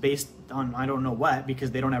valuations based on I don't know what because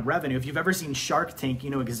they don't have revenue. If you've ever seen Shark Tank, you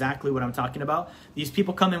know exactly what I'm talking about. These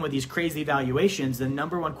people come in with these crazy valuations. The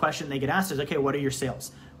number one question they get asked is, okay, what are your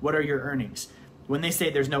sales? What are your earnings? When they say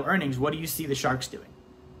there's no earnings, what do you see the sharks doing?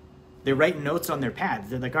 They write notes on their pads.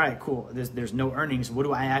 They're like, all right, cool. There's no earnings. What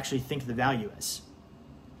do I actually think the value is?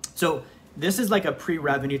 So this is like a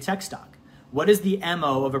pre-revenue tech stock. What is the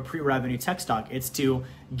MO of a pre-revenue tech stock? It's to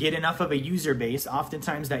get enough of a user base.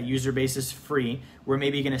 Oftentimes that user base is free. We're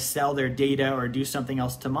maybe going to sell their data or do something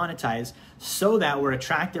else to monetize so that we're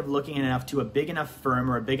attractive looking enough to a big enough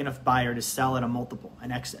firm or a big enough buyer to sell at a multiple,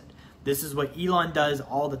 an exit. This is what Elon does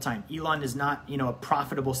all the time. Elon is not, a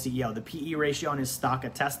profitable CEO. The PE ratio on his stock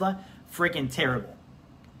at Tesla, freaking terrible,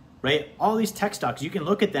 right? All these tech stocks, you can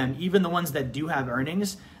look at them, even the ones that do have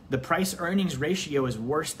earnings, the price earnings ratio is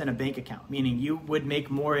worse than a bank account, meaning you would make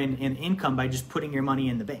more in income by just putting your money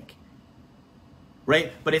in the bank,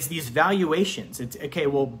 right? But it's these valuations. It's, okay,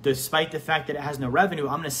 well, despite the fact that it has no revenue,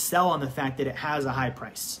 I'm gonna sell on the fact that it has a high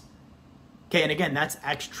price. Okay, and again, that's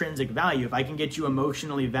extrinsic value. If I can get you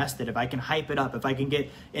emotionally vested, if I can hype it up, if I can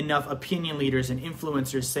get enough opinion leaders and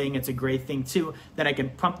influencers saying it's a great thing too, then I can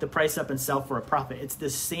pump the price up and sell for a profit. It's the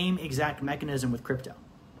same exact mechanism with crypto.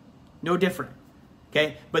 No different,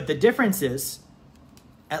 okay? But the difference is,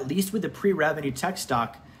 at least with the pre-revenue tech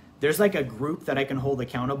stock, there's like a group that I can hold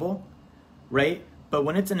accountable, right? But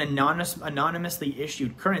when it's an anonymously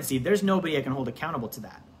issued currency, there's nobody I can hold accountable to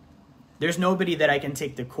that. There's nobody that I can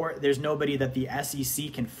take to court. There's nobody that the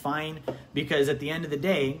SEC can fine because at the end of the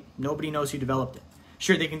day, nobody knows who developed it.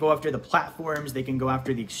 Sure, they can go after the platforms, they can go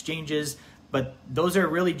after the exchanges, but those are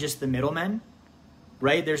really just the middlemen,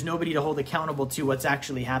 right? There's nobody to hold accountable to what's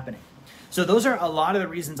actually happening. So those are a lot of the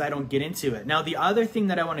reasons I don't get into it. Now, the other thing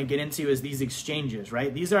that I want to get into is these exchanges,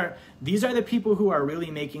 right? These are the people who are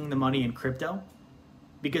really making the money in crypto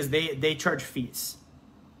because they charge fees,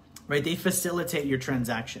 right? They facilitate your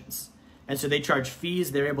transactions. And so they charge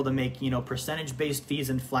fees. They're able to make, percentage-based fees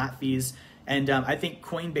and flat fees. And I think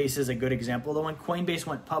Coinbase is a good example. The when Coinbase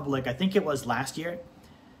went public, I think it was last year,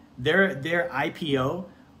 their IPO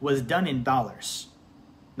was done in dollars,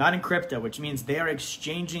 not in crypto, which means they are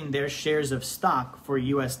exchanging their shares of stock for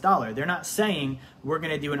US dollar. They're not saying we're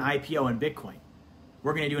going to do an IPO in Bitcoin.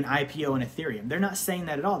 We're going to do an IPO in Ethereum. They're not saying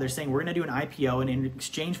that at all. They're saying we're going to do an IPO, and in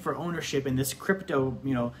exchange for ownership in this crypto,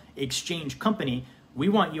 exchange company, we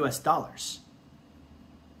want US dollars.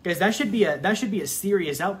 Guys, that should be a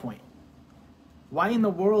serious outpoint. Why in the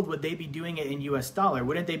world would they be doing it in US dollar?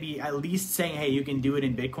 Wouldn't they be at least saying, hey, you can do it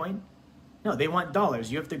in Bitcoin? No, they want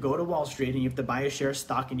dollars. You have to go to Wall Street and you have to buy a share of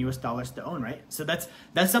stock in US dollars to own, right? So that's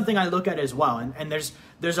something I look at as well. And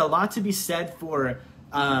there's a lot to be said for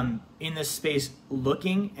in this space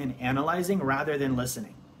looking and analyzing rather than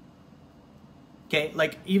listening. Okay,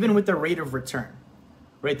 like even with the rate of return,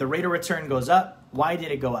 right? The rate of return goes up. Why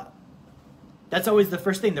did it go up? That's always the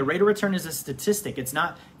first thing. The rate of return is a statistic. It's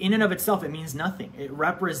not, in and of itself, it means nothing. It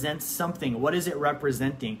represents something. What is it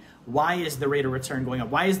representing? Why is the rate of return going up?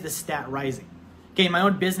 Why is the stat rising? Okay, in my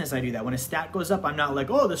own business, I do that. When a stat goes up, I'm not like,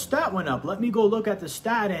 oh, the stat went up. Let me go look at the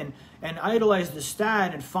stat and idolize the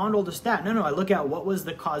stat and fondle the stat. No, I look at what was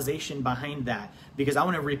the causation behind that, because I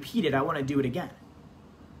want to repeat it. I want to do it again.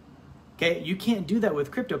 Okay, you can't do that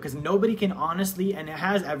with crypto because nobody can honestly, and it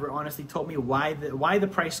has ever honestly told me why the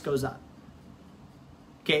price goes up.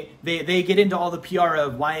 Okay, they get into all the PR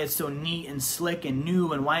of why it's so neat and slick and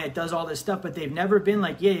new and why it does all this stuff, but they've never been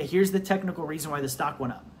like, yeah, here's the technical reason why the stock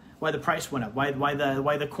went up, why the price went up, why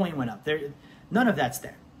the coin went up. None of that's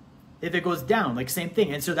there. If it goes down, like same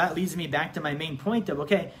thing. And so that leads me back to my main point of,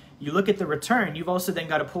 okay, you look at the return, you've also then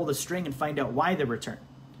got to pull the string and find out why the return.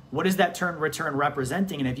 What is that return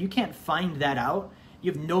representing? And if you can't find that out,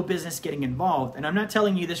 you have no business getting involved. And I'm not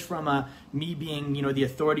telling you this from me being, the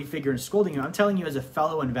authority figure and scolding you. I'm telling you as a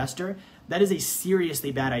fellow investor, that is a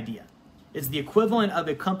seriously bad idea. It's the equivalent of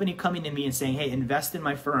a company coming to me and saying, hey, invest in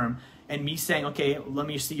my firm, and me saying, okay, let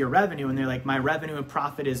me see your revenue. And they're like, my revenue and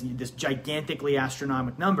profit is this gigantically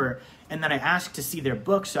astronomical number. And then I ask to see their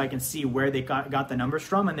books so I can see where they got the numbers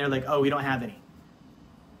from. And they're like, oh, we don't have any.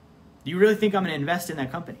 Do you really think I'm going to invest in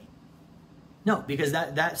that company? No, because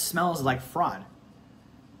that smells like fraud.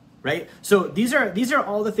 Right? So these are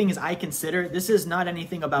all the things I consider. This is not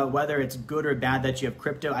anything about whether it's good or bad that you have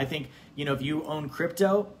crypto. I think, if you own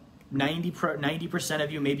crypto, 90%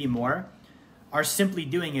 of you, maybe more, are simply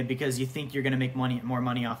doing it because you think you're going to make more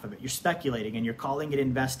money off of it. You're speculating and you're calling it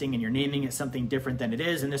investing and you're naming it something different than it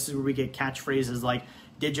is. And this is where we get catchphrases like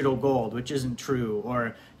digital gold, which isn't true,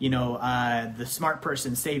 or the smart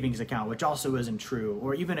person savings account, which also isn't true,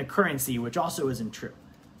 or even a currency, which also isn't true,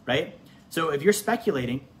 right? So if you're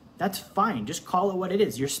speculating, that's fine. Just call it what it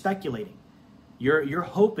is. You're speculating. You're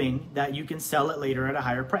hoping that you can sell it later at a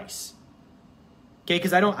higher price. Okay,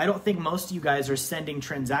 because I don't think most of you guys are sending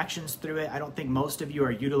transactions through it. I don't think most of you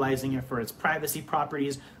are utilizing it for its privacy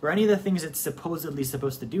properties or any of the things it's supposedly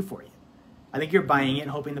supposed to do for you. I think you're buying it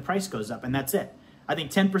and hoping the price goes up, and that's it. I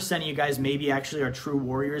think 10% of you guys maybe actually are true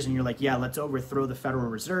warriors, and you're like, yeah, let's overthrow the Federal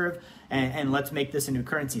Reserve and let's make this a new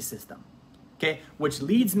currency system. Okay, which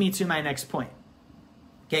leads me to my next point.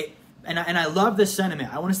 Okay, and I love this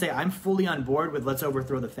sentiment. I want to say I'm fully on board with let's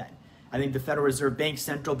overthrow the Fed. I think the Federal Reserve Bank,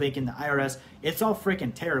 Central Bank, and the IRS, it's all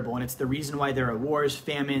freaking terrible. And it's the reason why there are wars,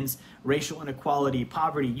 famines, racial inequality,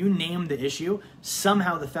 poverty. You name the issue,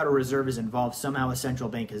 somehow the Federal Reserve is involved, somehow a central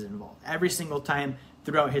bank is involved. Every single time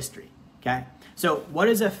throughout history, okay? So what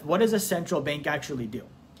does a central bank actually do?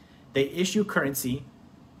 They issue currency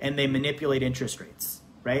and they manipulate interest rates,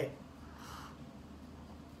 right?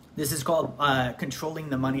 This is called controlling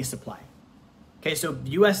the money supply. Okay, so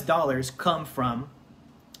US dollars come from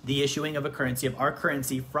the issuing of a currency, of our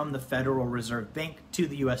currency, from the Federal Reserve Bank to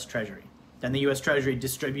the US Treasury. Then the US Treasury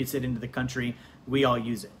distributes it into the country. We all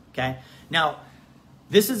use it, okay? Now,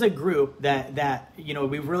 this is a group that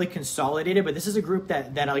we've really consolidated, but this is a group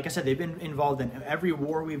that, like I said, they've been involved in every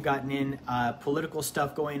war we've gotten in, political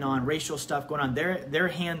stuff going on, racial stuff going on. Their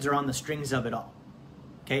hands are on the strings of it all,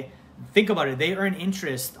 okay? Think about it. They earn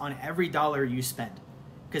interest on every dollar you spend,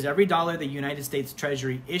 because every dollar the United States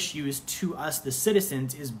Treasury issues to us, the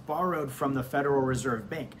citizens, is borrowed from the Federal Reserve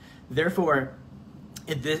Bank. Therefore,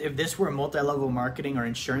 if this were multi-level marketing or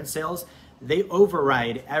insurance sales, they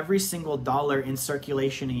override every single dollar in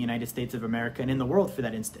circulation in the United States of America and in the world for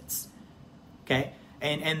that instance. Okay?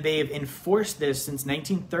 And they've enforced this since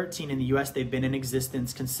 1913 in the US. They've been in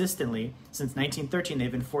existence consistently. Since 1913,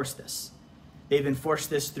 they've enforced this. They've enforced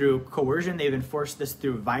this through coercion. They've enforced this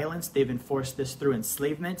through violence. They've enforced this through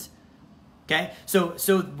enslavement. Okay, so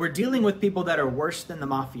we're dealing with people that are worse than the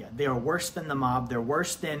mafia. They are worse than the mob. They're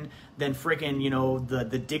worse than freaking, you know,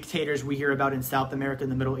 the dictators we hear about in South America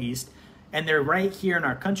and the Middle East. And they're right here in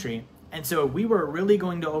our country. And so if we were really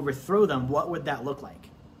going to overthrow them, what would that look like?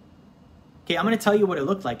 Okay, I'm going to tell you what it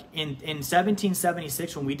looked like. In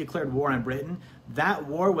 1776, when we declared war on Britain, that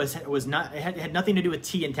war had nothing to do with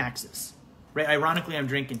tea and taxes. Right? Ironically, I'm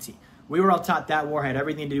drinking tea. We were all taught that war had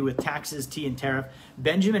everything to do with taxes, tea, and tariff.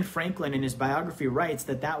 Benjamin Franklin, in his biography, writes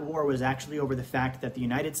that that war was actually over the fact that the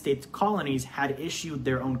United States colonies had issued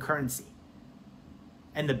their own currency.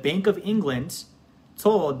 And the Bank of England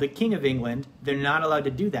told the King of England, they're not allowed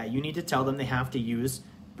to do that. You need to tell them they have to use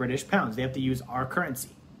British pounds. They have to use our currency.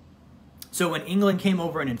 So when England came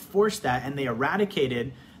over and enforced that, and they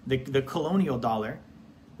eradicated the colonial dollar,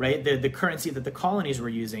 right, the currency that the colonies were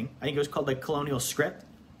using, I think it was called like colonial script,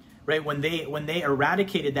 right? When they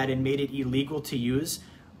eradicated that and made it illegal to use,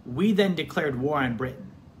 we then declared war on Britain.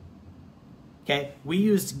 Okay, we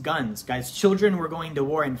used guns, guys. Children were going to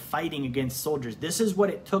war and fighting against soldiers. This is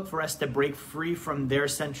what it took for us to break free from their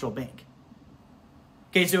central bank.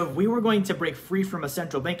 Okay, so if we were going to break free from a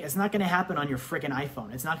central bank, it's not going to happen on your freaking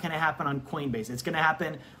iPhone. It's not going to happen on Coinbase. It's going to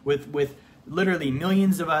happen with literally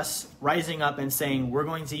millions of us rising up and saying, we're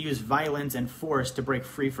going to use violence and force to break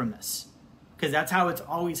free from this. Because that's how it's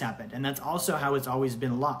always happened. And that's also how it's always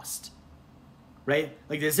been lost. Right?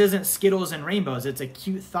 Like, this isn't Skittles and rainbows. It's a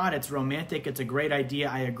cute thought. It's romantic. It's a great idea.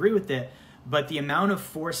 I agree with it. But the amount of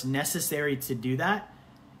force necessary to do that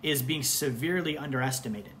is being severely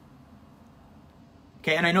underestimated.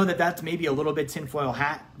 Okay, and I know that that's maybe a little bit tinfoil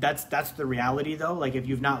hat. That's the reality, though. Like, if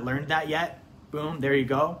you've not learned that yet, boom, there you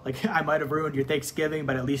go. Like, I might have ruined your Thanksgiving,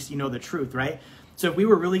 but at least you know the truth, right? So if we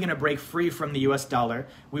were really going to break free from the US dollar,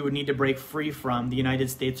 we would need to break free from the United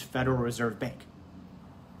States Federal Reserve Bank.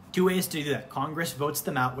 Two ways to do that. Congress votes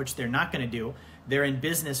them out, which they're not going to do. They're in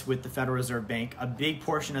business with the Federal Reserve Bank. A big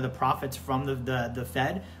portion of the profits from the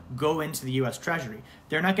Fed go into the US Treasury.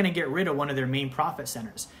 They're not going to get rid of one of their main profit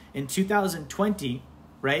centers. In 2020,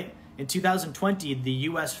 right? In 2020, the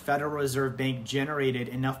US Federal Reserve Bank generated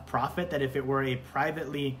enough profit that if it were a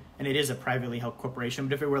privately, and it is a privately held corporation,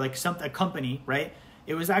 but if it were like a company, right?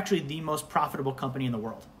 It was actually the most profitable company in the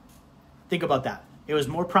world. Think about that. It was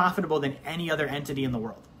more profitable than any other entity in the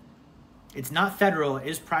world. It's not federal, it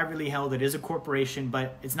is privately held, it is a corporation,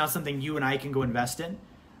 but it's not something you and I can go invest in,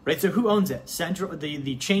 right? So who owns it?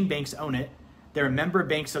 The chain banks own it. They're member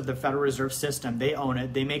banks of the Federal Reserve System. They own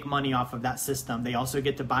it. They make money off of that system. They also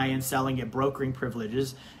get to buy and sell and get brokering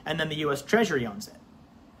privileges. And then the U.S. Treasury owns it,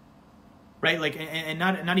 right? Like, and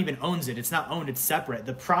not even owns it. It's not owned. It's separate.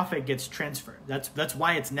 The profit gets transferred. That's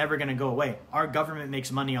why it's never going to go away. Our government makes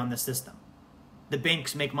money on the system. The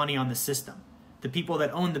banks make money on the system. The people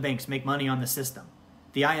that own the banks make money on the system.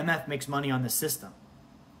 The IMF makes money on the system,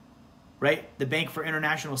 right? The Bank for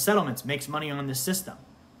International Settlements makes money on the system.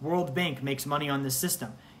 World Bank makes money on this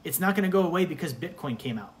system. It's not going to go away because Bitcoin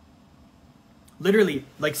came out. Literally,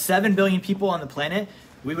 like 7 billion people on the planet,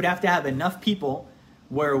 we would have to have enough people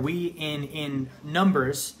where we, in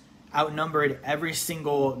numbers, outnumbered every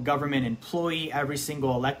single government employee, every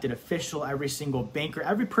single elected official, every single banker,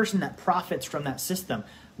 every person that profits from that system.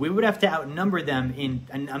 We would have to outnumber them in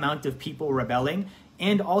an amount of people rebelling,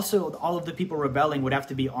 and also all of the people rebelling would have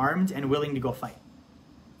to be armed and willing to go fight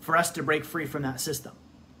for us to break free from that system.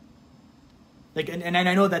 Like, and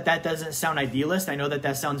I know that doesn't sound idealist. I know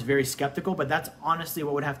that sounds very skeptical, but that's honestly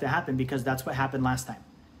what would have to happen, because that's what happened last time.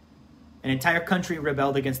 An entire country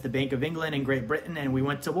rebelled against the Bank of England and Great Britain, and we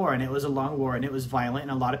went to war, and it was a long war, and it was violent,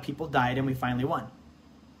 and a lot of people died, and we finally won.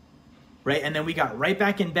 Right? And then we got right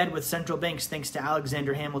back in bed with central banks thanks to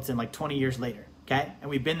Alexander Hamilton like 20 years later. Okay?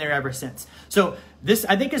 And we've been there ever since. So this,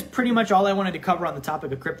 I think, is pretty much all I wanted to cover on the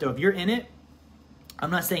topic of crypto. If you're in it,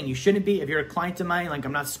 I'm not saying you shouldn't be. If you're a client of mine, like,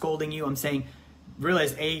 I'm not scolding you. I'm saying,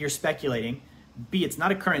 realize, A, you're speculating. B, it's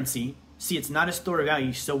not a currency. C, it's not a store of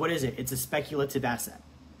value. So what is it? It's a speculative asset.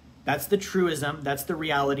 That's the truism. That's the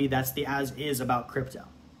reality. That's the as is about crypto.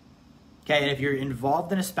 Okay? And if you're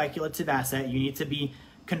involved in a speculative asset, you need to be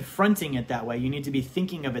confronting it that way. You need to be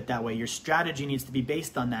thinking of it that way. Your strategy needs to be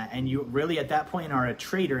based on that. And you really, at that point, are a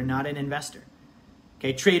trader, not an investor.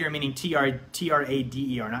 Okay, trader meaning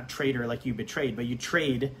T-R-A-D-E-R, not trader like you betrayed, but you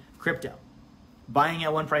trade crypto. Buying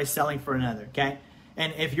at one price, selling for another, okay?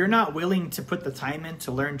 And if you're not willing to put the time in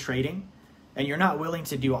to learn trading, and you're not willing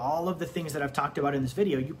to do all of the things that I've talked about in this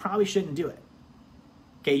video, you probably shouldn't do it.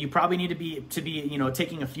 Okay, you probably need to be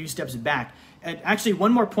taking a few steps back. And actually,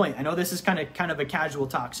 one more point. I know this is kind of a casual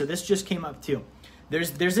talk, so this just came up too.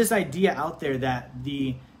 There's this idea out there that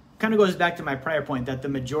the kind of goes back to my prior point that the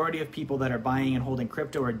majority of people that are buying and holding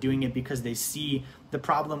crypto are doing it because they see the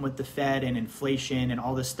problem with the Fed and inflation and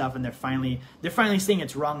all this stuff, and they're finally saying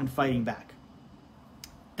it's wrong and fighting back.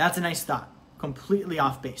 That's a nice thought. Completely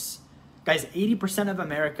off base. Guys, 80% of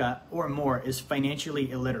America or more is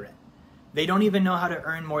financially illiterate. They don't even know how to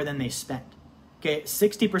earn more than they spend. Okay,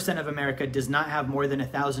 60% of America does not have more than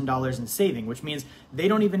 $1,000 in saving, which means they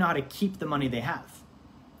don't even know how to keep the money they have.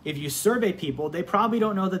 If you survey people, they probably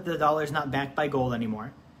don't know that the dollar is not backed by gold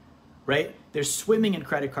anymore, right? They're swimming in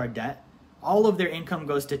credit card debt. All of their income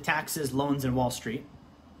goes to taxes, loans, and Wall Street,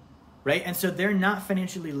 right? And so they're not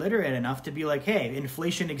financially literate enough to be like, hey,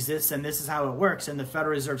 inflation exists and this is how it works, and the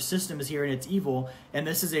Federal Reserve System is here and it's evil, and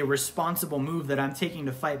this is a responsible move that I'm taking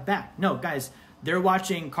to fight back. No, guys, they're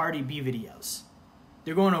watching Cardi B videos.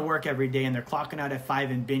 They're going to work every day and they're clocking out at 5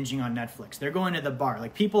 and binging on Netflix. They're going to the bar.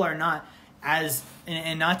 Like, people are not as,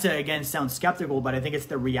 and not to again sound skeptical, but I think it's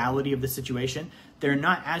the reality of the situation. They're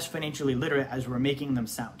not as financially literate as we're making them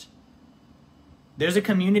sound. There's a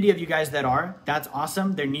community of you guys that are. That's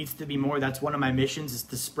awesome. There needs to be more. That's one of my missions, is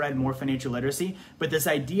to spread more financial literacy. But this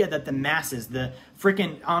idea that the masses, the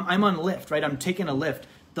freaking, I'm on Lyft, right? I'm taking a Lyft.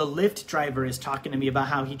 The Lyft driver is talking to me about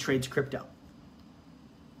how he trades crypto.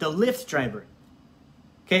 The Lyft driver.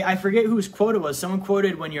 Okay, I forget whose quote it was. Someone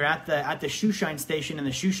quoted, when you're at the shoe shine station and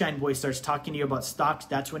the shoe shine boy starts talking to you about stocks,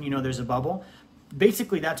 that's when you know there's a bubble.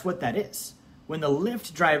 Basically, that's what that is. When the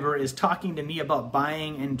Lyft driver is talking to me about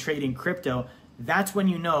buying and trading crypto, that's when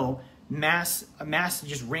you know mass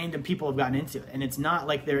just random people have gotten into it. And it's not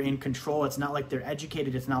like they're in control. It's not like they're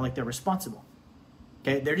educated. It's not like they're responsible.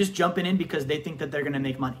 Okay, they're just jumping in because they think that they're going to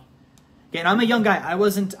make money. Okay, and I'm a young guy. I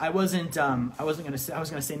wasn't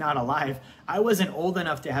gonna say not alive. I wasn't old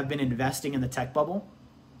enough to have been investing in the tech bubble.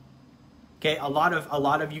 Okay, a lot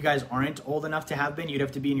of you guys aren't old enough to have been. You'd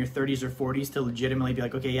have to be in your 30s or 40s to legitimately be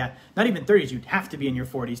like, okay, yeah, not even 30s. You'd have to be in your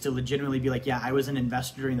 40s to legitimately be like, yeah, I was an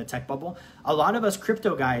investor during the tech bubble. A lot of us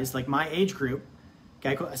crypto guys, like my age group,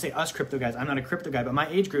 okay, I say us crypto guys. I'm not a crypto guy, but my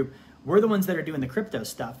age group, we're the ones that are doing the crypto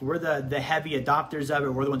stuff. We're the heavy adopters of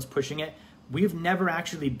it. We're the ones pushing it. We've never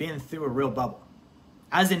actually been through a real bubble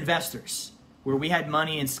as investors where we had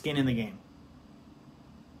money and skin in the game,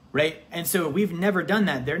 right? And so we've never done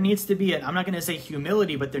that. There needs to be, I'm not going to say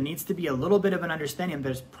humility, but there needs to be a little bit of an understanding.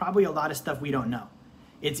 There's probably a lot of stuff we don't know.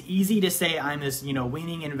 It's easy to say I'm this,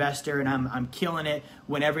 winning investor and I'm killing it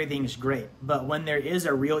when everything's great. But when there is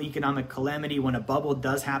a real economic calamity, when a bubble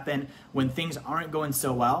does happen, when things aren't going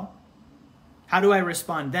so well, how do I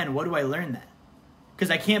respond then? What do I learn then? Because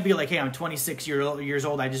I can't be like, hey, I'm 26 years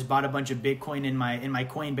old. I just bought a bunch of Bitcoin in my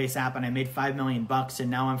Coinbase app and I made $5 million and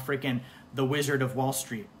now I'm freaking the Wizard of Wall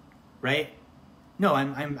Street, right? No,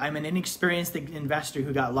 I'm an inexperienced investor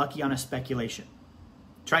who got lucky on a speculation.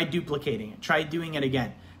 Try duplicating it. Try doing it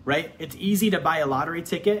again, right? It's easy to buy a lottery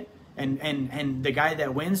ticket and the guy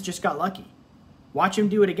that wins just got lucky. Watch him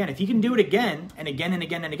do it again. If he can do it again and again and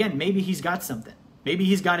again and again, maybe he's got something. Maybe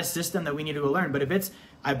he's got a system that we need to go learn. But if it's,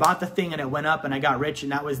 I bought the thing and it went up and I got rich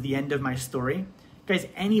and that was the end of my story, guys,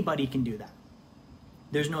 anybody can do that.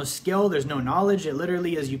 There's no skill, there's no knowledge. It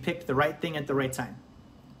literally is you picked the right thing at the right time.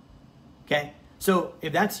 Okay? So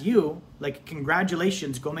if that's you, like,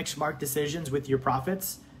 congratulations, go make smart decisions with your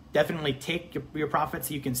profits. Definitely take your profits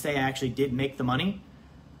so you can say I actually did make the money,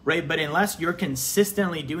 right? But unless you're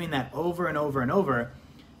consistently doing that over and over and over,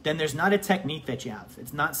 then there's not a technique that you have.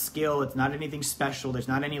 It's not skill. It's not anything special. There's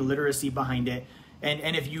not any literacy behind it.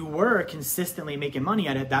 And if you were consistently making money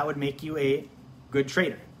at it, that would make you a good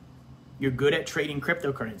trader. You're good at trading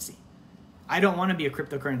cryptocurrency. I don't want to be a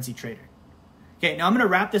cryptocurrency trader. Okay, now I'm going to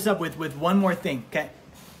wrap this up with one more thing. Okay,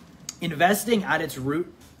 investing at its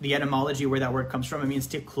root, the etymology where that word comes from, it means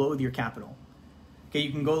to clothe your capital. Okay,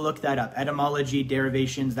 you can go look that up. Etymology,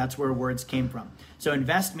 derivations, that's where words came from. So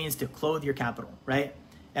invest means to clothe your capital, right?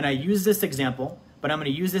 And I use this example, but I'm going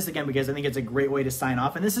to use this again because I think it's a great way to sign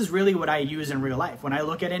off. And this is really what I use in real life. When I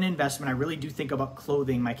look at an investment, I really do think about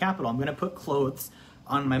clothing my capital. I'm going to put clothes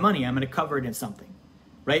on my money. I'm going to cover it in something,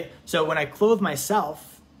 right? So when I clothe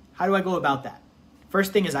myself, how do I go about that?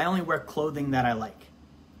 First thing is I only wear clothing that I like.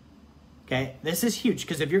 Okay, this is huge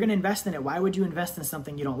because if you're going to invest in it, why would you invest in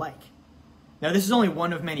something you don't like? Now, this is only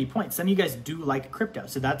one of many points. Some of you guys do like crypto,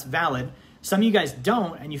 so that's valid. Some of you guys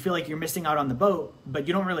don't, and you feel like you're missing out on the boat, but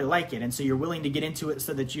you don't really like it, and so you're willing to get into it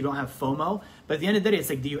so that you don't have FOMO. But at the end of the day, it's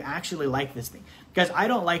like, do you actually like this thing? Because I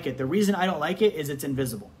don't like it. The reason I don't like it is it's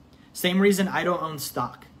invisible. Same reason I don't own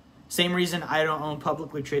stock. Same reason I don't own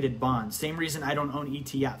publicly traded bonds. Same reason I don't own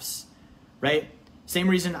ETFs, right? Same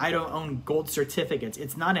reason I don't own gold certificates.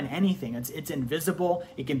 It's not in anything. It's invisible.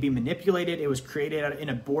 It can be manipulated. It was created in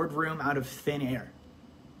a boardroom out of thin air.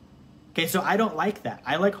 Okay, so I don't like that.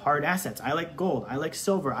 I like hard assets. I like gold. I like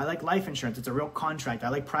silver. I like life insurance. It's a real contract. I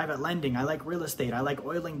like private lending. I like real estate. I like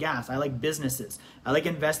oil and gas. I like businesses. I like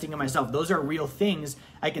investing in myself. Those are real things.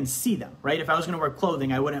 I can see them, right? If I was going to wear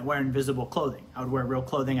clothing, I wouldn't wear invisible clothing. I would wear real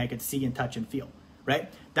clothing I could see and touch and feel,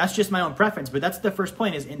 right? That's just my own preference, but that's the first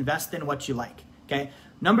point, is invest in what you like, okay?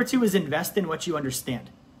 Number 2 is invest in what you understand.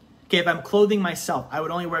 Okay, if I'm clothing myself, I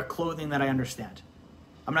would only wear clothing that I understand.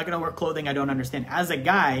 I'm not going to wear clothing I don't understand. As a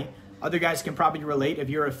guy, other guys can probably relate. If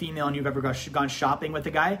you're a female and you've ever gone shopping with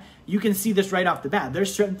a guy, you can see this right off the bat.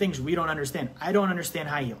 There's certain things we don't understand. I don't understand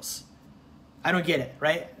high heels. I don't get it,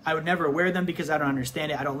 right? I would never wear them because I don't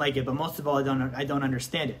understand it. I don't like it, but most of all, I don't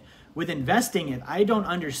understand it. With investing, if I don't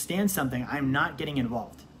understand something, I'm not getting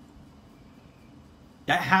involved.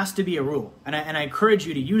 That has to be a rule, and I encourage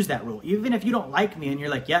you to use that rule. Even if you don't like me and you're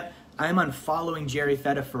like, yep, I'm unfollowing Jerry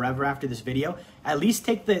Fetta forever after this video, at least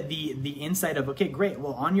take the insight of, okay, great.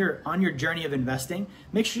 Well, on your journey of investing,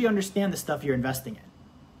 make sure you understand the stuff you're investing in.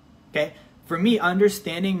 Okay? For me,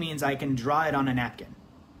 understanding means I can draw it on a napkin.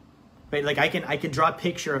 Right? Like I can draw a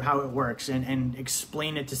picture of how it works and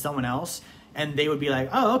explain it to someone else, and they would be like,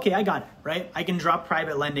 oh, okay, I got it, right? I can draw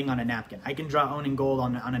private lending on a napkin. I can draw owning gold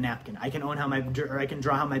on a napkin. I can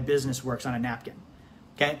draw how my business works on a napkin.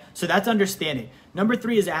 Okay, so that's understanding. Number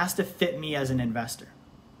 3 is it has to fit me as an investor.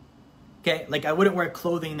 Okay, like I wouldn't wear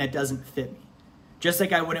clothing that doesn't fit me. Just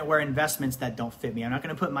like I wouldn't wear investments that don't fit me. I'm not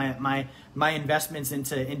going to put my investments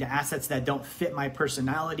into assets that don't fit my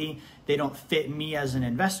personality. They don't fit me as an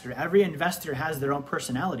investor. Every investor has their own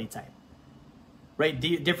personality type, right?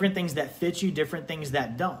 Different things that fit you, different things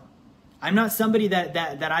that don't. I'm not somebody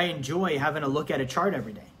that I enjoy having to look at a chart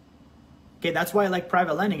every day. Okay, that's why I like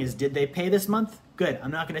private lending. Is, did they pay this month? Good. I'm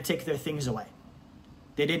not going to take their things away.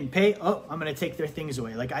 They didn't pay. Oh, I'm going to take their things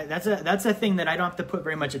away. Like that's a thing that I don't have to put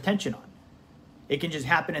very much attention on. It can just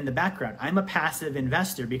happen in the background. I'm a passive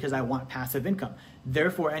investor because I want passive income.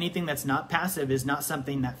 Therefore, anything that's not passive is not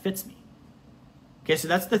something that fits me. Okay, so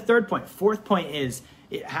that's the 3rd point. 4th point is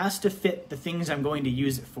it has to fit the things I'm going to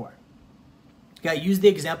use it for. Okay, I use the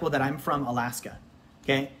example that I'm from Alaska.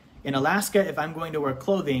 Okay. In Alaska, if I'm going to wear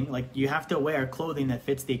clothing, like you have to wear clothing that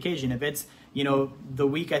fits the occasion. If it's, you know, the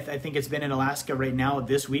week, I think it's been in Alaska right now,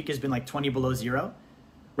 this week has been like 20 below zero,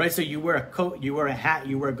 right? So you wear a coat, you wear a hat,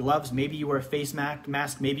 you wear gloves, maybe you wear a face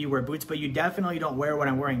mask, maybe you wear boots, but you definitely don't wear what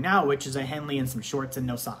I'm wearing now, which is a Henley and some shorts and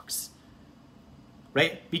no socks,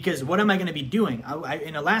 right? Because what am I going to be doing?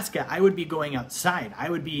 In Alaska, I would be going outside.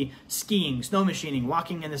 I would be skiing, snow machining,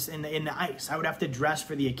 walking in the ice. I would have to dress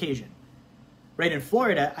for the occasion. Right, in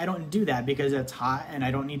Florida, I don't do that because it's hot and I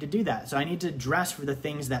don't need to do that. So I need to dress for the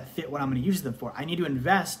things that fit what I'm going to use them for. I need to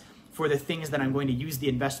invest for the things that I'm going to use the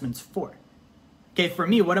investments for. Okay, for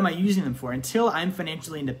me, what am I using them for? Until I'm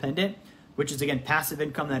financially independent, which is, again, passive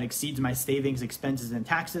income that exceeds my savings, expenses, and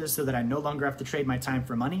taxes so that I no longer have to trade my time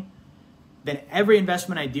for money, then every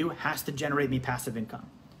investment I do has to generate me passive income.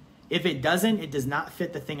 If it doesn't, it does not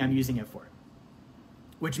fit the thing I'm using it for.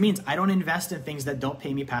 Which means I don't invest in things that don't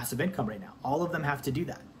pay me passive income right now. All of them have to do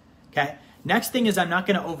that, okay? Next thing is I'm not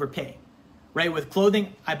gonna overpay, right? With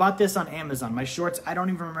clothing, I bought this on Amazon. My shorts, I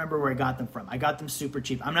don't even remember where I got them from. I got them super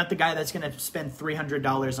cheap. I'm not the guy that's gonna spend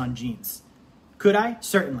 $300 on jeans. Could I?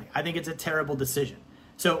 Certainly. I think it's a terrible decision.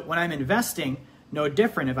 So when I'm investing, no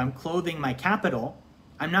different. If I'm clothing my capital,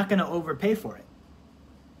 I'm not gonna overpay for it.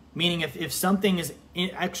 Meaning if something is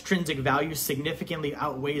extrinsic value significantly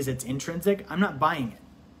outweighs its intrinsic, I'm not buying it.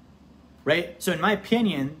 Right? So in my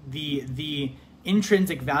opinion, the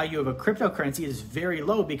intrinsic value of a cryptocurrency is very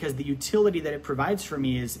low because the utility that it provides for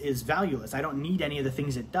me is valueless. I don't need any of the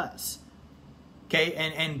things it does. Okay?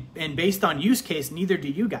 And based on use case, neither do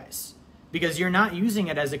you guys. Because you're not using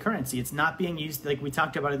it as a currency. It's not being used like we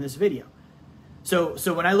talked about in this video. So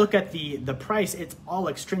when I look at the price, it's all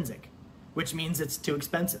extrinsic, which means it's too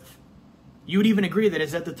expensive. You would even agree that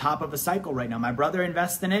it's at the top of a cycle right now. My brother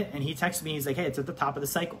invests in it and he texts me, he's like, hey, it's at the top of the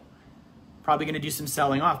cycle. Probably going to do some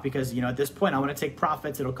selling off because, you know, at this point I want to take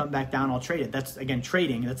profits. It'll come back down. I'll trade it. That's, again,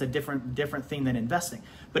 trading. That's a different thing than investing.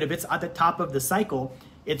 But if it's at the top of the cycle,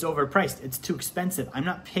 it's overpriced. It's too expensive. I'm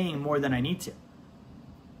not paying more than I need to.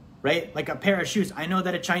 Right? Like a pair of shoes. I know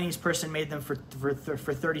that a Chinese person made them for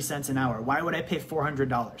 30 cents an hour. Why would I pay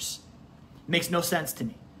 $400? Makes no sense to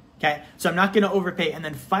me. Okay? So I'm not going to overpay. And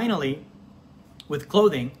then finally, with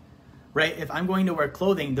clothing, right? If I'm going to wear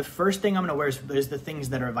clothing, the first thing I'm going to wear is the things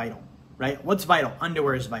that are vital. Right? What's vital?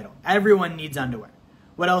 Underwear is vital. Everyone needs underwear.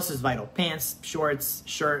 What else is vital? Pants, shorts,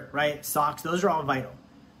 shirt, right? Socks, those are all vital,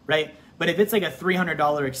 right? But if it's like a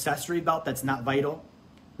 $300 accessory belt that's not vital,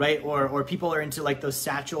 right? Or people are into like those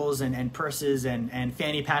satchels and purses and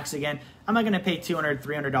fanny packs again. I'm not going to pay $200,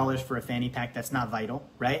 $300 for a fanny pack. That's not vital,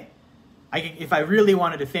 right? If I really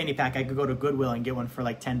wanted a fanny pack, I could go to Goodwill and get one for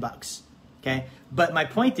like $10, okay? But my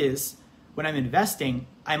point is, when I'm investing,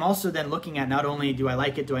 I'm also then looking at not only do I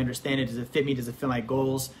like it, do I understand it, does it fit me, does it fit my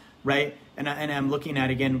goals, right? And I'm looking at,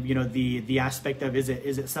 again, you know, the aspect of is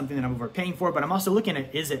it something that I'm overpaying for, but I'm also looking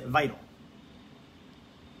at, is it vital?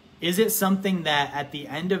 Is it something that at the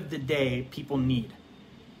end of the day people need?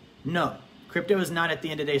 No, crypto is not at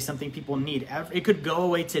the end of the day something people need. It could go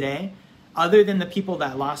away today. Other than the people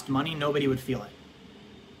that lost money, nobody would feel it.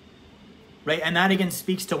 Right? And that again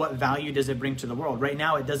speaks to what value does it bring to the world. Right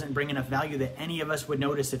now, it doesn't bring enough value that any of us would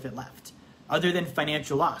notice if it left, other than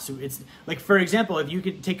financial loss. So it's like, for example, if you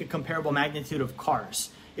could take a comparable magnitude of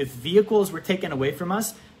cars, if vehicles were taken away from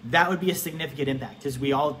us, that would be a significant impact, because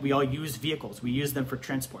we all use vehicles. We use them for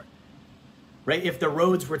transport. Right? If the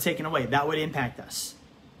roads were taken away, that would impact us.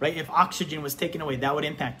 Right? If oxygen was taken away, that would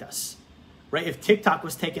impact us. Right? If TikTok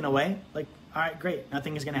was taken away, like, all right, great,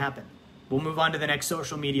 nothing is going to happen. We'll move on to the next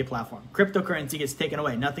social media platform. Cryptocurrency gets taken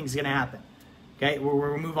away, nothing's going to happen. Okay?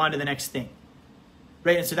 We'll move on to the next thing.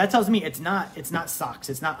 Right? And so that tells me it's not socks,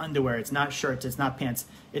 it's not underwear, it's not shirts, it's not pants.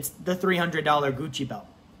 It's the $300 Gucci belt.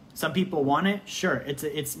 Some people want it, sure.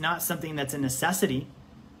 It's not something that's a necessity.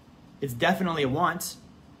 It's definitely a want.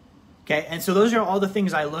 Okay? And so those are all the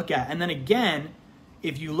things I look at. And then again,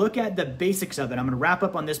 if you look at the basics of it, I'm going to wrap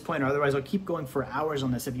up on this point, or otherwise I'll keep going for hours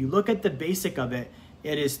on this. If you look at the basic of it,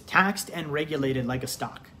 it is taxed and regulated like a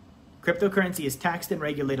stock. Cryptocurrency is taxed and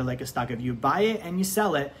regulated like a stock. If you buy it and you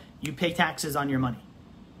sell it, you pay taxes on your money,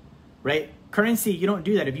 right? Currency, you don't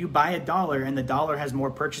do that. If you buy $1 and the dollar has more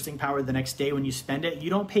purchasing power the next day when you spend it, you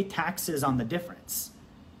don't pay taxes on the difference.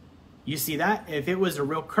 You see that? If it was a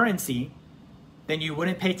real currency, then you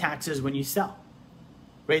wouldn't pay taxes when you sell.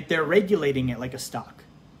 Right? They're regulating it like a stock.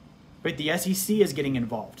 Right? The SEC is getting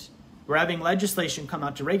involved. We're having legislation come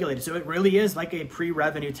out to regulate it. So it really is like a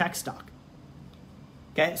pre-revenue tech stock.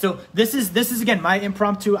 Okay? So this is again my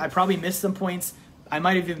impromptu. I probably missed some points. I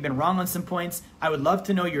might have even been wrong on some points. I would love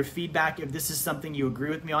to know your feedback. If this is something you agree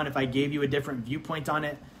with me on, if I gave you a different viewpoint on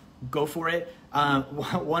it, go for it.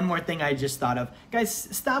 One more thing I just thought of. Guys,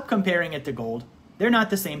 stop comparing it to gold. They're not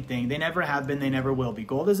the same thing. They never have been. They never will be.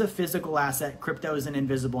 Gold is a physical asset. Crypto is an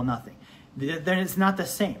invisible nothing. It's not the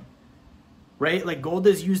same, right? Like gold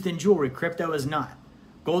is used in jewelry. Crypto is not.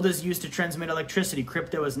 Gold is used to transmit electricity.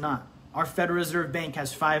 Crypto is not. Our Federal Reserve Bank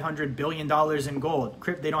has $500 billion in gold.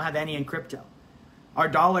 They don't have any in crypto. Our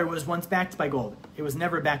dollar was once backed by gold. It was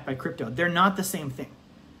never backed by crypto. They're not the same thing.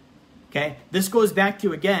 Okay? This goes back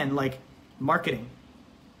to, again, like marketing.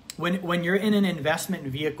 When you're in an investment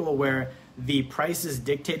vehicle where the price is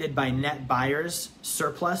dictated by net buyers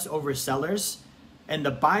surplus over sellers, and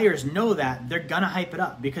the buyers know that, they're gonna hype it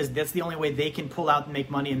up, because that's the only way they can pull out and make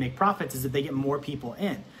money and make profits, is if they get more people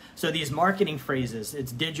in. So these marketing phrases,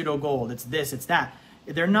 it's digital gold, it's this, it's that,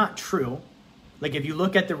 they're not true. Like if you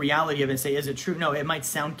look at the reality of it and say, is it true? No, it might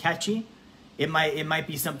sound catchy. It might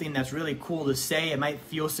be something that's really cool to say. It might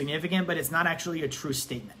feel significant, but it's not actually a true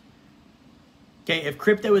statement. Okay, if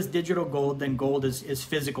crypto is digital gold, then gold is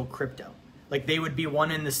physical crypto. Like they would be one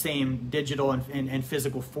and the same digital and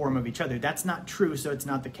physical form of each other. That's not true, so it's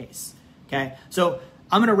not the case. Okay, so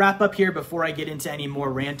I'm gonna wrap up here before I get into any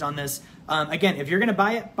more rant on this. Again, if you're gonna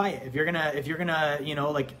buy it, buy it. If you're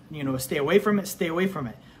gonna stay away from it, stay away from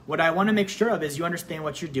it. What I want to make sure of is you understand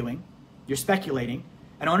what you're doing. You're speculating,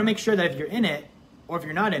 and I want to make sure that if you're in it or if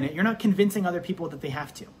you're not in it, you're not convincing other people that they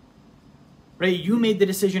have to. Right? You made the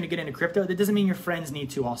decision to get into crypto. That doesn't mean your friends need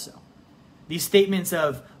to also. These statements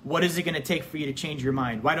of what is it going to take for you to change your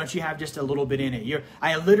mind? Why don't you have just a little bit in it?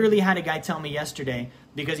 I literally had a guy tell me yesterday,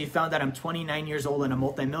 because he found out I'm 29 years old and a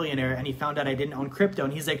multimillionaire, and he found out I didn't own crypto,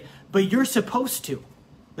 and he's like, but you're supposed to.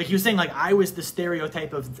 Like he was saying, like I was the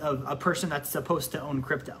stereotype of a person that's supposed to own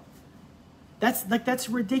crypto. That's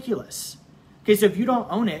ridiculous. Okay, so if you don't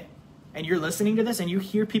own it and you're listening to this and you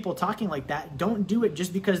hear people talking like that, don't do it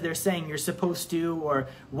just because they're saying you're supposed to, or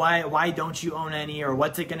why don't you own any, or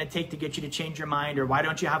what's it going to take to get you to change your mind, or why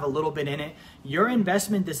don't you have a little bit in it. Your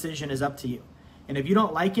investment decision is up to you. And if you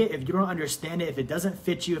don't like it, if you don't understand it, if it doesn't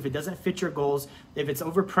fit you, if it doesn't fit your goals, if it's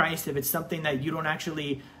overpriced, if it's something that you don't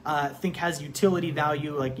actually think has utility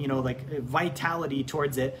value, like vitality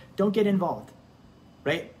towards it, don't get involved.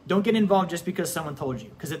 Right? Don't get involved just because someone told you.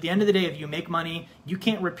 Because at the end of the day, if you make money, you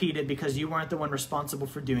can't repeat it because you weren't the one responsible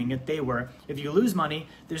for doing it. They were. If you lose money,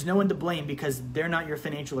 there's no one to blame because they're not your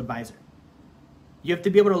financial advisor. You have to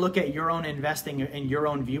be able to look at your own investing and your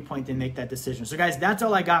own viewpoint and make that decision. So guys, that's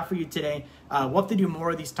all I got for you today. We'll have to do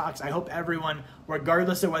more of these talks. I hope everyone,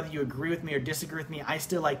 regardless of whether you agree with me or disagree with me, I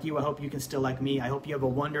still like you. I hope you can still like me. I hope you have a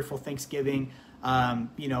wonderful Thanksgiving.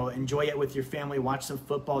 You know, enjoy it with your family, watch some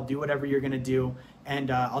football, do whatever you're going to do.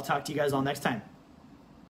 And I'll talk to you guys all next time.